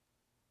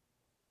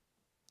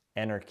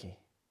 Anarchy.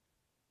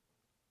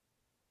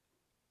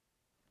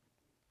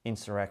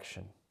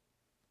 Insurrection.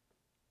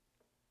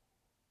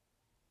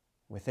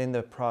 Within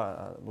the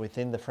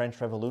French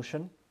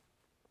Revolution,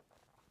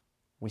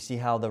 we see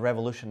how the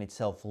revolution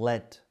itself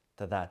led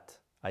to that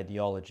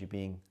ideology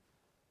being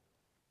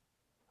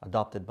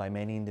adopted by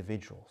many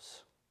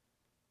individuals.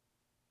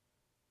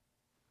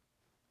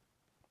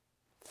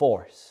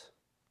 Force.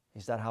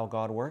 Is that how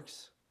God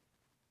works?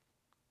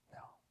 No.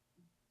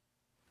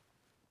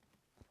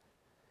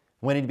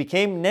 When it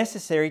became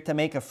necessary to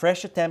make a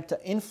fresh attempt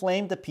to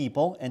inflame the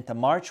people and to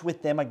march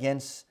with them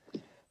against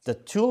the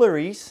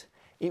Tuileries,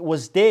 it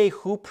was they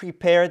who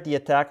prepared the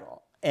attack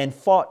and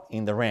fought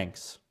in the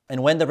ranks.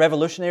 And when the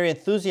revolutionary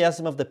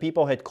enthusiasm of the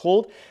people had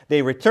cooled,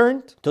 they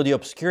returned to the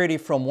obscurity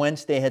from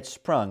whence they had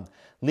sprung,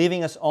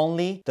 leaving us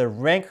only the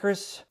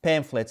rancorous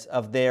pamphlets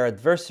of their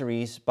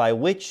adversaries by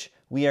which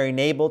we are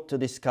enabled to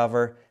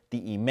discover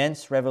the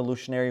immense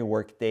revolutionary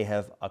work they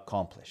have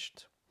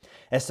accomplished.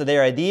 As to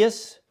their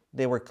ideas,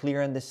 they were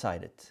clear and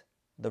decided.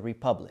 The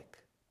Republic,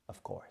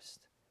 of course,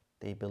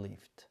 they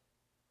believed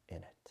in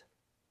it.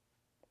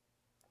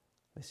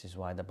 This is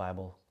why the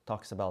Bible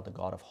talks about the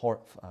God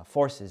of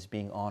forces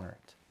being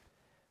honored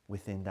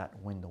within that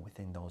window,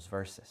 within those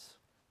verses.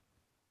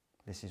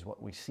 This is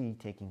what we see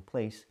taking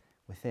place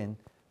within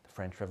the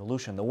French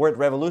Revolution. The word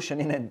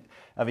revolution in and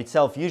of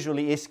itself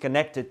usually is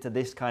connected to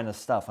this kind of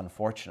stuff,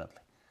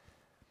 unfortunately.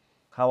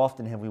 How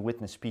often have we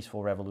witnessed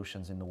peaceful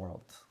revolutions in the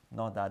world?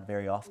 Not that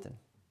very often.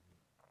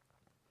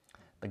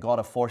 The God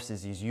of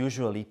forces is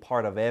usually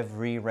part of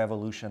every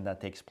revolution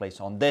that takes place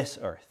on this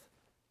earth.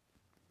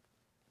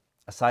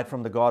 Aside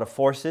from the God of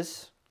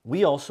forces,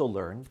 we also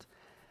learned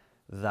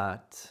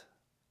that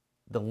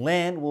the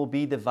land will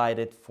be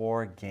divided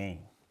for gain.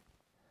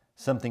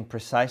 Something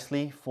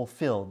precisely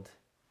fulfilled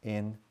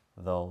in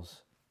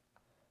those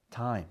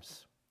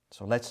times.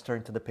 So let's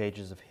turn to the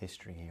pages of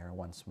history here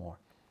once more.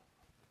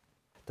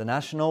 The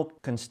National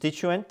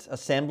Constituent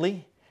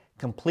Assembly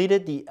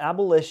completed the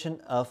abolition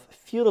of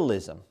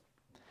feudalism,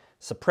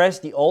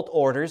 suppressed the old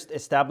orders,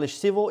 established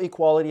civil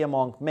equality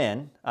among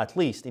men, at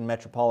least in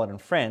metropolitan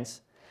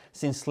France,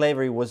 since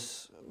slavery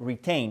was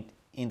retained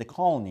in the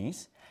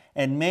colonies,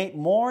 and made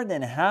more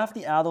than half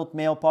the adult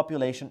male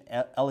population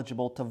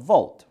eligible to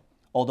vote,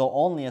 although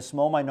only a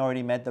small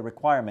minority met the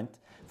requirement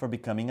for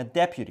becoming a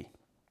deputy.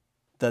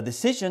 The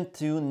decision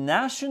to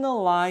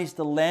nationalize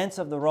the lands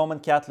of the Roman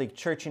Catholic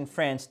Church in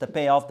France to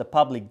pay off the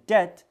public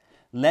debt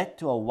led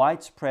to a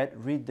widespread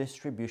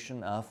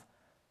redistribution of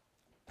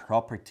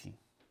property.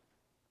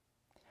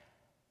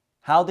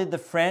 How did the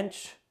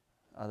French,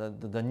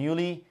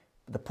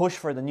 the push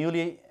for the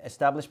newly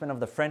establishment of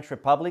the French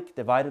Republic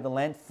divided the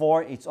land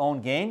for its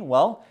own gain?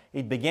 Well,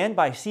 it began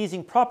by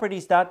seizing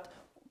properties that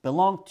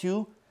belonged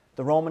to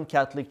the Roman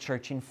Catholic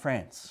Church in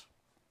France.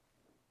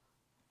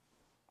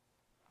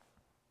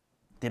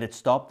 Did it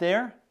stop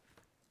there?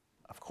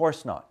 Of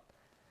course not.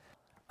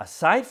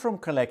 Aside from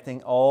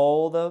collecting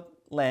all the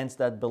lands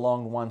that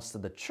belonged once to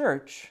the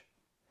church,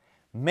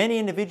 many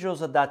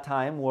individuals at that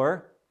time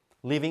were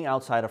living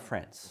outside of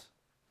France,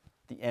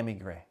 the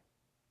émigrés.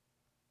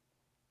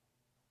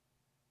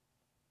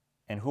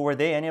 And who were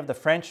they? Any of the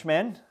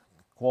Frenchmen,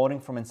 quoting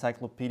from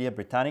Encyclopedia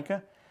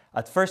Britannica,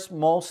 at first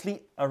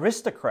mostly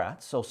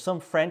aristocrats, so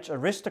some French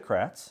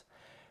aristocrats,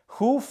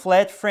 who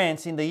fled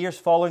France in the years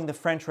following the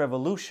French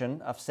Revolution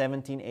of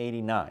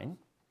 1789.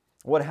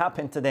 What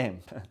happened to them?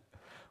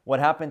 What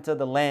happened to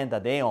the land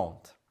that they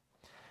owned?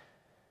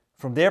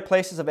 From their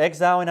places of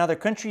exile in other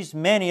countries,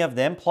 many of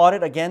them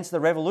plotted against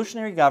the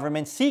revolutionary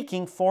government,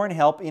 seeking foreign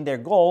help in their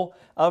goal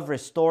of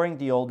restoring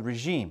the old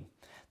regime.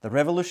 The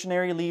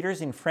revolutionary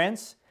leaders in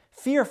France,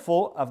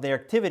 fearful of their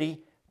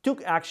activity,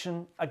 took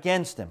action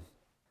against them.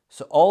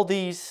 So all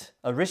these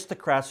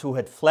aristocrats who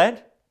had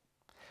fled,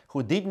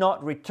 who did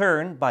not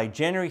return by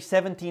January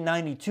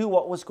 1792,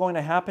 what was going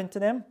to happen to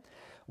them?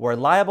 Were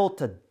liable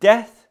to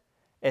death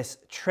as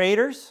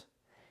traitors.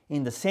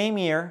 In the same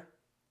year,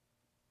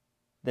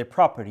 their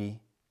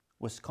property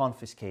was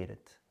confiscated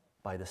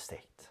by the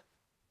state.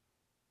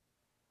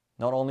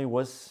 Not only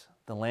was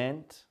the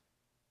land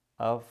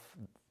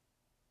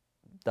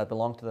that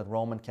belonged to the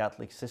Roman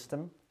Catholic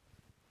system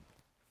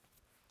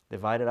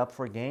divided up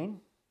for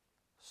gain,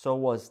 so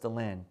was the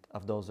land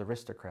of those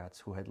aristocrats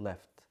who had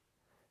left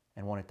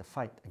and wanted to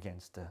fight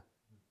against the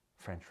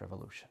French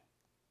Revolution.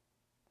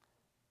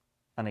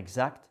 An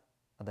exact,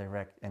 a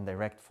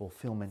direct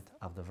fulfillment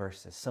of the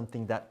verses,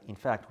 something that, in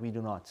fact, we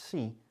do not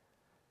see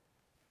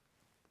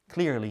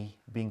clearly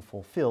being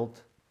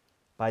fulfilled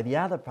by the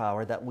other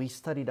power that we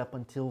studied up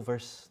until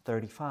verse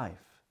 35,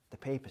 the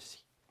papacy.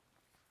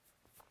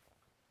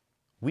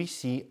 We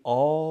see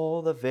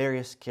all the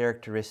various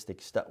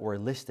characteristics that were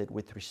listed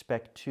with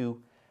respect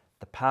to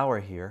the power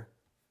here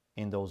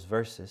in those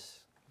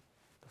verses,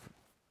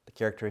 the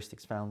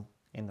characteristics found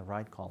in the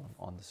right column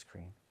on the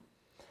screen,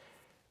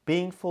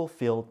 being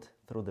fulfilled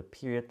through the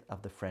period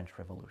of the French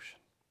Revolution.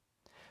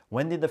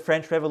 When did the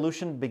French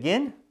Revolution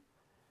begin?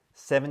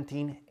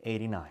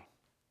 1789.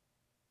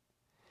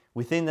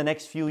 Within the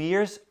next few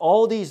years,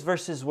 all these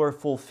verses were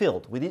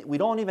fulfilled. We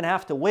don't even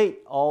have to wait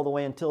all the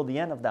way until the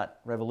end of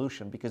that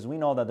revolution, because we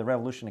know that the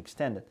revolution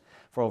extended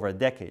for over a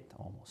decade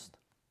almost.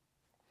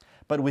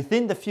 But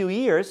within the few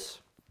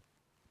years,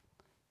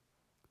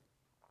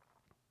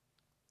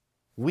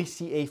 we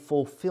see a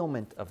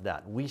fulfillment of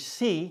that. We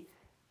see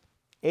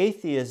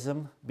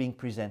atheism being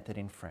presented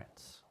in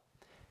France.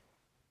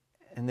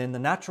 And then the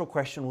natural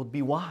question would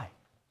be why?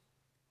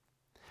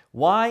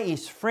 Why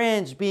is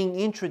France being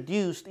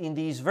introduced in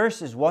these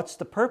verses? What's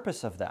the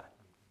purpose of that?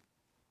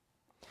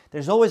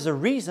 There's always a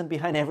reason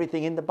behind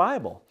everything in the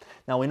Bible.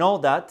 Now we know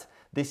that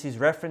this is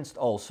referenced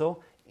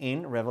also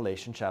in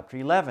Revelation chapter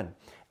 11.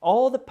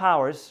 All the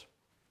powers,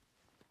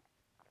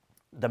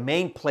 the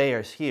main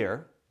players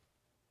here,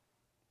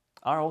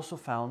 are also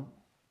found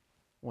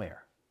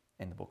where?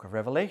 In the book of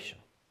Revelation.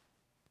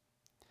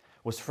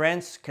 Was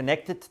France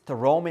connected to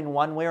Rome in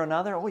one way or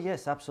another? Oh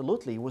yes,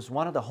 absolutely. It was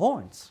one of the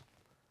horns.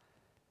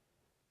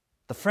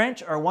 The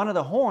French are one of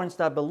the horns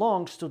that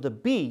belongs to the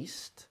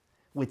beast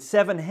with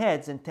 7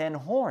 heads and 10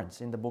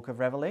 horns in the book of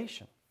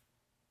Revelation.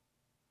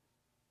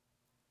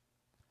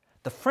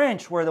 The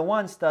French were the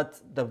ones that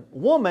the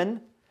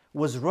woman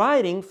was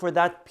riding for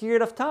that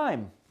period of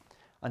time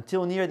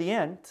until near the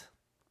end.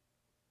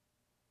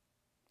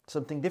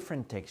 Something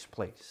different takes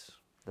place.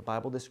 The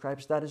Bible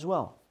describes that as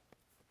well.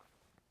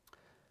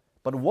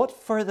 But what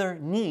further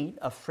need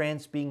of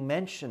France being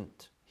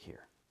mentioned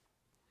here?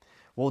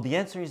 Well, the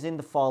answer is in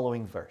the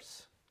following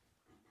verse.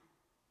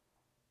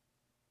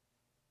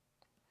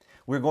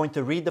 We're going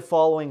to read the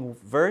following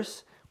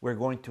verse. We're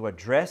going to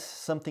address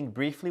something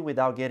briefly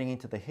without getting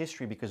into the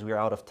history because we are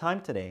out of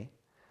time today.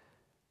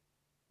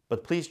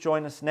 But please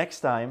join us next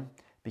time,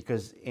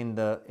 because in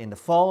the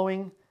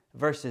following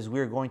verses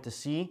we're going to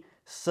see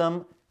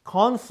some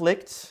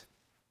conflicts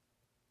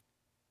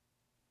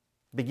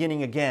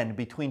beginning again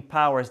between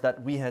powers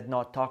that we had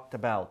not talked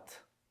about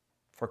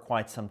for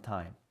quite some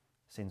time,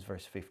 since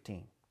verse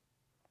 15.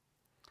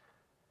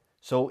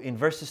 So in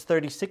verses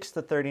 36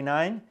 to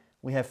 39,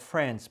 we have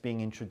France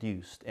being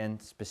introduced,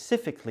 and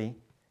specifically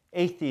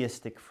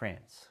atheistic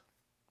France.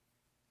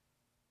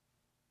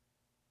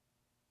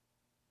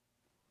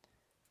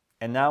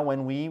 And now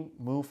when we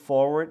move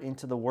forward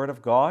into the Word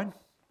of God,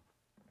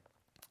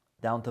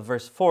 down to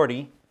verse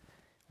 40,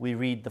 we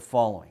read the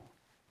following.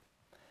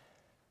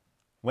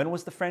 When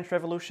was the French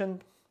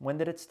Revolution? When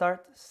did it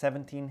start?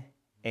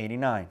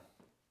 1789.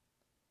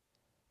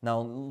 Now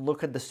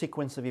look at the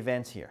sequence of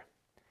events here.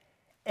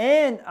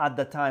 And at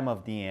the time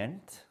of the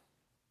end,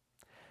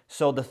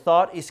 so the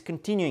thought is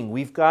continuing.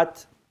 We've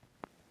got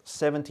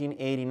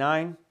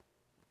 1789,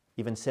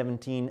 even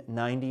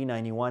 1790,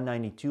 91,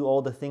 92,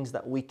 all the things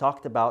that we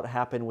talked about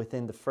happened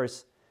within the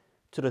first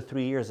 2 to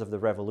 3 years of the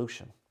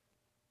revolution.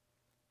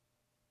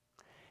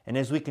 And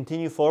as we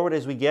continue forward,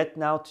 as we get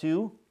now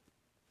to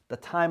the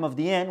time of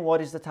the end,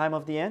 what is the time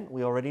of the end?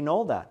 We already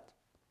know that.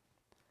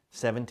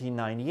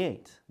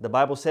 1798. The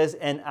Bible says,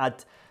 and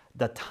at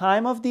the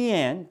time of the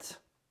end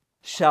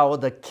shall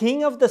the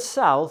king of the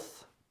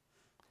south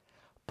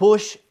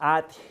push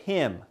at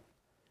him.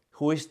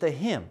 Who is the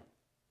him?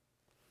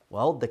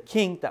 Well, the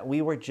king that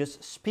we were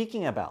just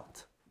speaking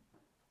about.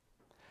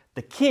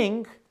 The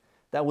king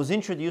that was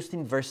introduced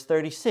in verse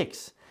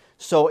 36.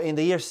 So in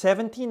the year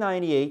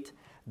 1798,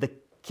 the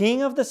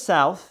king of the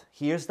south,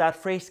 here's that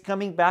phrase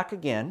coming back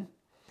again,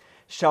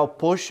 shall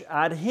push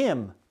at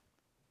him.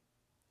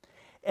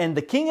 and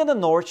the king of the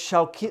north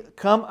shall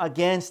come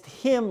against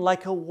him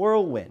like a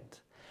whirlwind.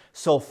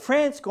 So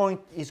France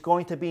is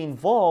going to be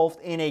involved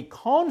in a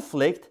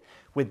conflict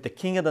with the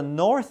king of the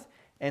north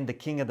and the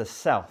king of the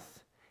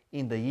south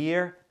in the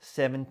year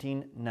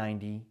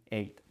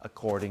 1798,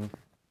 according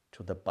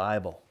to the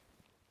Bible.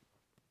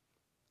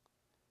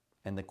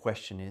 And the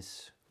question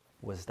is,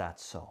 was that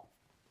so?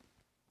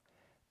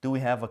 Do we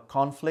have a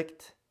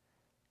conflict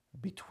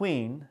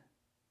between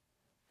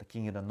the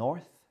king of the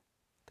north,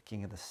 the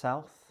king of the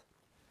south,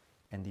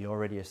 and the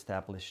already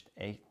established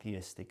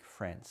atheistic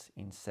France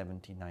in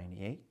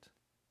 1798?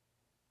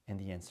 And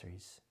the answer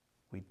is,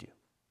 we do.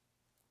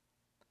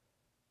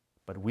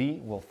 But we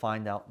will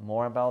find out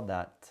more about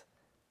that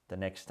the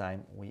next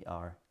time we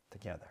are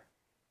together.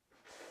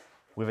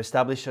 We've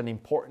established an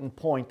important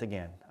point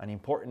again, an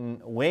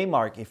important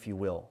waymark, if you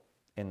will,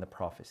 in the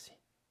prophecy.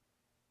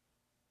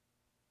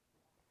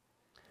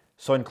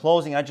 So in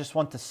closing, I just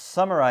want to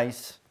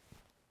summarize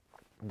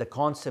the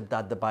concept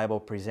that the Bible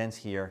presents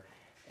here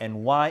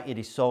and why it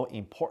is so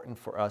important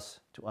for us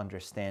to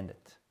understand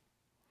it.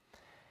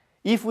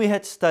 If we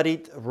had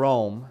studied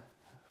Rome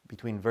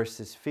between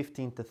verses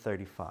 15 to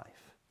 35,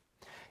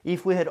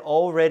 if we had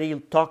already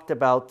talked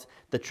about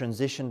the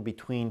transition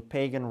between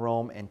pagan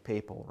Rome and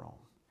papal Rome,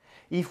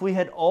 if we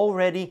had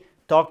already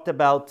talked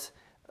about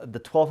the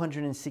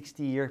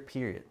 1260-year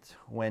period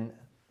when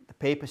the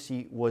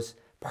papacy was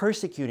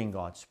persecuting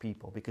God's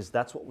people, because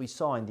that's what we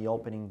saw in the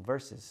opening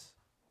verses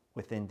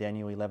within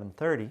Daniel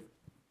 11:30.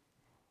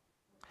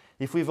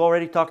 If we've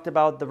already talked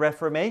about the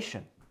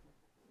Reformation,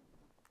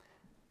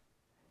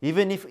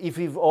 even if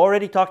we've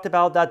already talked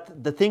about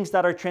that the things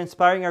that are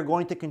transpiring are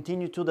going to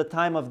continue to the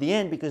time of the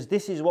end, because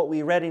this is what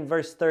we read in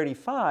verse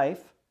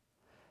 35,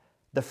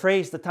 the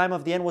phrase the time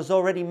of the end was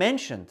already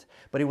mentioned,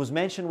 but it was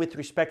mentioned with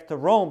respect to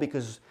Rome,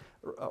 because,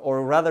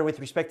 or rather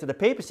with respect to the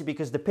papacy,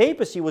 because the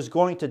papacy was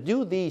going to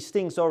do these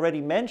things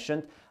already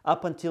mentioned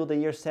up until the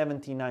year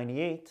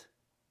 1798.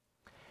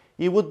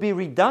 It would be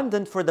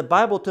redundant for the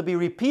Bible to be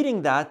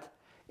repeating that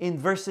in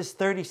verses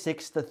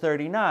 36 to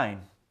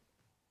 39.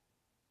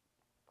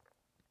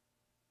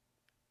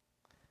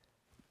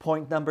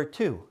 Point number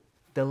 2,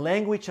 the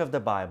language of the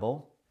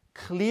Bible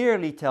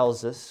clearly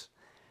tells us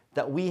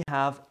that we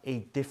have a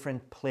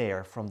different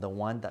player from the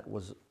one that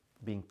was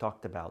being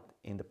talked about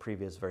in the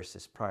previous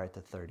verses prior to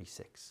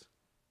 36.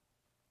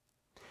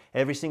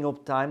 Every single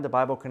time the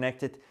Bible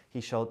connected, he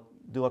shall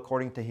do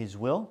according to his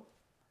will,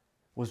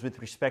 was with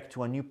respect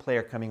to a new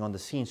player coming on the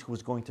scenes who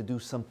was going to do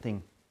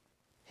something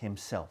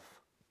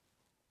himself.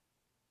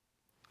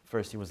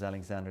 First he was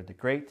Alexander the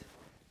Great,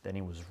 then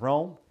he was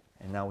Rome,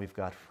 and now we've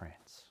got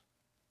France.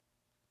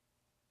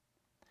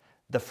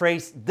 The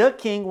phrase "the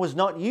king" was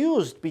not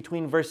used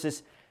between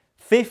verses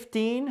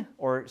 15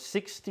 or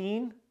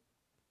 16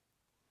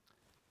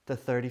 to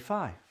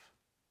 35.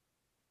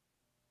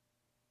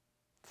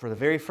 For the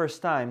very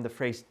first time, the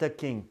phrase "the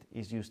king"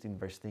 is used in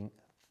verse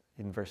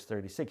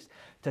 36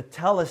 to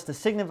tell us, to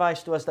signify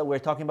to us that we're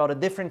talking about a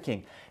different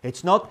king.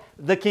 It's not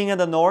the king of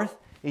the north,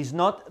 he's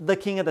not the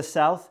king of the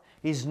south,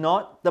 he's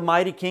not the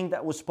mighty king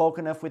that was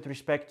spoken of with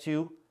respect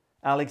to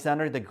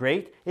Alexander the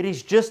Great. It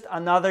is just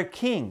another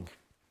king.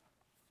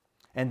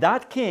 And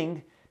that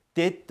king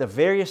did the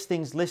various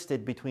things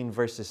listed between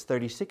verses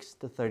 36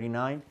 to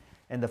 39,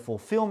 and the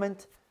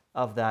fulfillment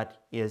of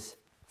that is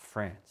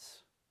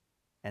France.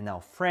 And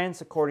now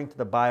France, according to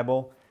the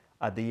Bible,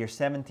 at the year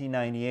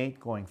 1798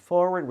 going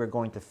forward, we're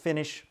going to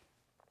finish.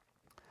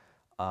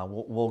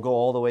 We'll go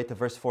all the way to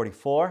verse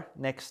 44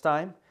 next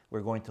time.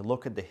 We're going to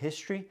look at the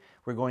history.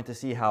 We're going to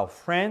see how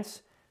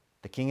France,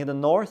 the king of the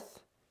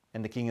north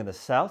and the king of the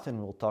south,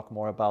 and we'll talk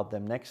more about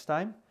them next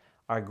time,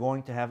 are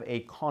going to have a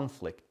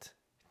conflict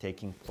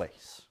taking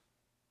place.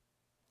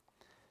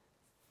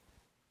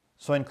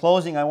 So in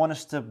closing, I want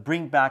us to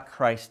bring back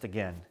Christ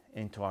again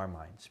into our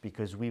minds,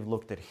 because we've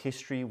looked at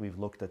history, we've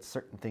looked at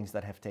certain things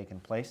that have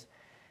taken place,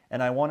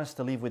 and I want us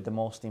to leave with the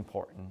most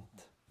important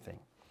thing.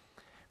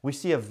 We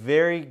see a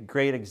very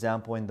great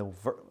example in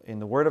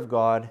the Word of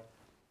God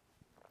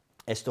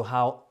as to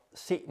how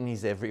Satan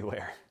is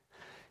everywhere.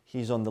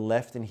 He's on the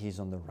left and he's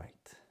on the right.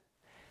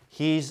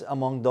 He's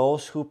among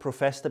those who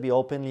profess to be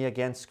openly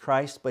against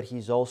Christ, but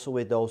he's also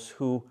with those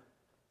who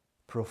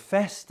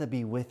profess to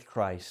be with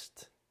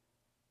Christ,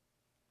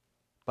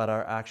 but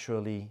are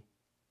actually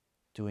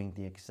doing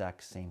the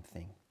exact same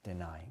thing,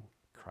 denying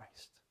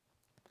Christ.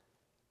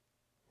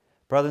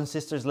 Brothers and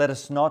sisters, let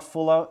us not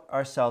fool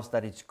ourselves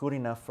that it's good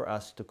enough for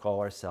us to call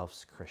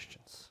ourselves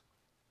Christians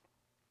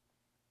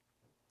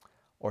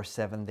or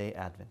Seventh-day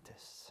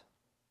Adventists.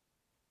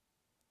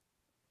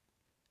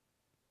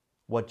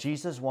 What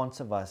Jesus wants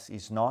of us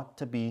is not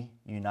to be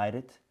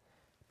united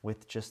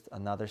with just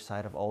another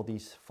side of all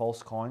these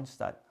false coins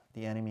that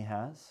the enemy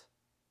has.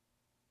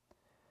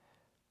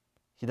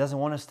 He doesn't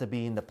want us to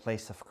be in the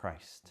place of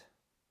Christ.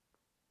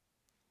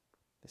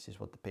 This is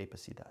what the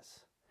papacy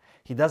does.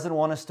 He doesn't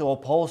want us to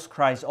oppose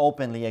Christ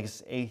openly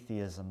as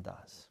atheism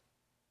does.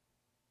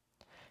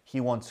 He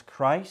wants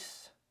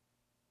Christ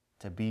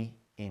to be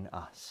in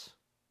us.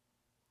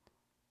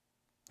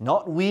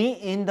 Not we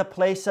in the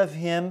place of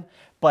Him,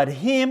 but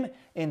Him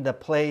in the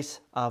place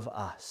of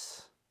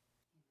us.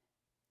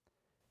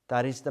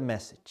 That is the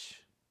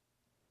message.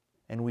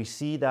 And we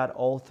see that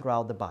all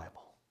throughout the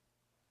Bible.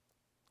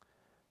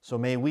 So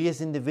may we as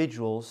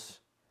individuals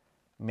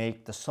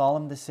make the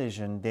solemn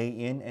decision day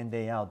in and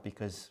day out,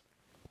 because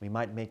we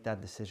might make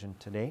that decision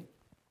today,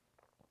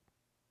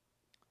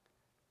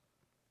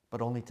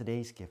 but only today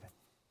is given.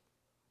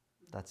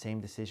 That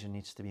same decision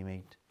needs to be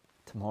made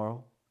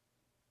tomorrow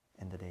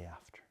and the day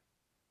after.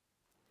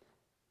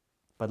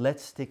 But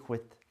let's stick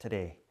with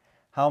today.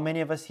 How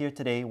many of us here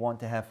today want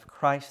to have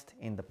Christ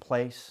in the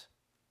place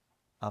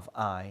of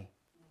I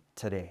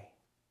today?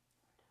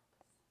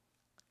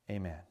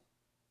 Amen.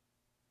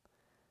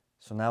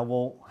 So now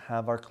we'll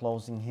have our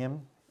closing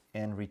hymn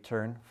and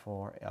return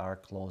for our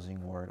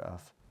closing word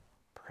of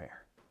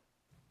prayer.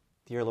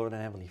 Dear Lord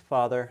and Heavenly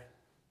Father,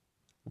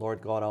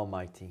 Lord God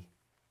Almighty,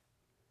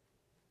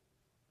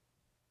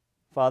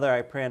 Father,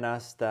 I pray and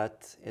ask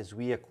that as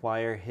we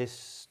acquire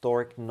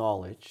historic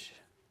knowledge,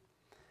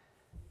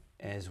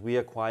 as we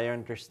acquire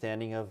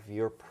understanding of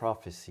your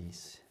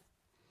prophecies,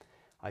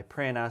 I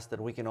pray and ask that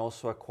we can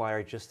also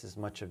acquire just as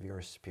much of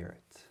your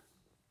Spirit.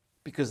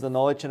 Because the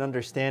knowledge and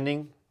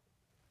understanding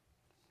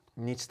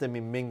needs to be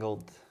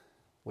mingled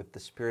with the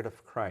Spirit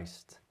of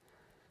Christ,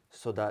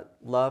 so that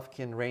love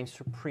can reign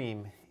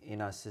supreme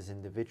in us as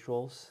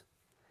individuals.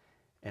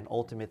 And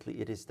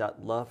ultimately, it is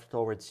that love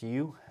towards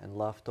you and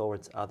love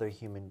towards other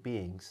human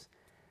beings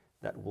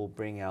that will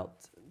bring out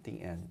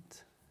the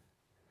end.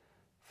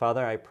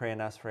 Father, I pray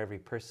and ask for every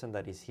person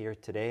that is here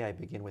today. I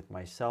begin with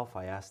myself.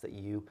 I ask that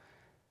you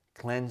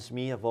cleanse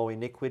me of all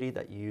iniquity,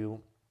 that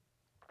you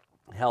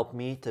help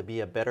me to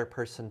be a better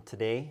person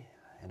today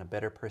and a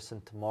better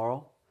person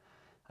tomorrow.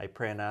 I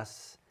pray and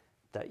ask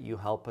that you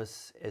help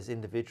us as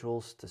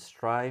individuals to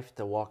strive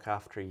to walk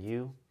after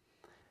you,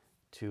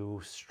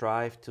 to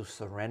strive to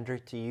surrender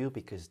to you,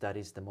 because that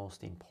is the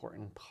most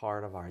important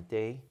part of our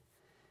day.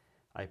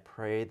 I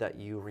pray that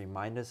you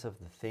remind us of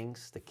the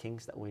things, the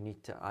kinks that we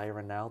need to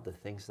iron out, the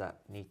things that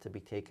need to be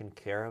taken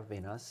care of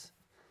in us,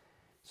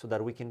 so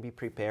that we can be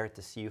prepared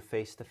to see you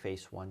face to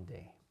face one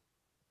day.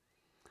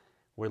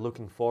 We're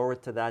looking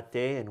forward to that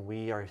day, and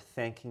we are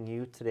thanking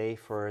you today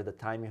for the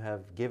time you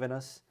have given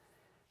us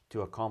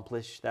to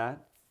accomplish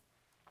that.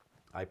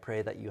 I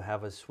pray that you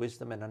have us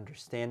wisdom and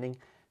understanding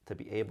to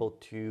be able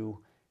to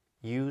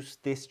use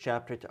this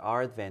chapter to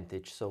our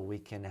advantage, so we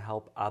can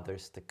help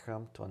others to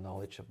come to a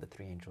knowledge of the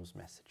three angels'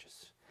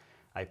 messages.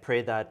 I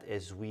pray that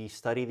as we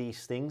study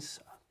these things,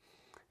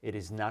 it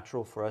is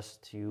natural for us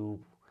to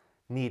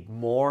need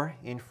more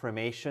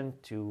information,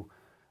 to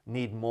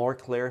need more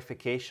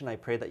clarification. I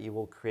pray that you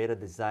will create a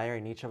desire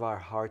in each of our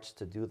hearts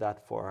to do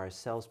that for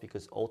ourselves,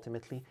 because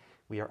ultimately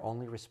we are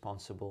only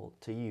responsible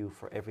to you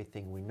for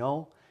everything we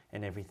know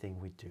and everything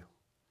we do.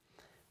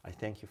 I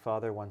thank you,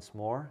 Father, once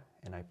more,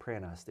 and I pray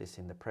and ask this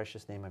in the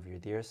precious name of your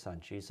dear Son,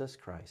 Jesus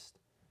Christ.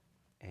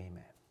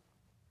 Amen.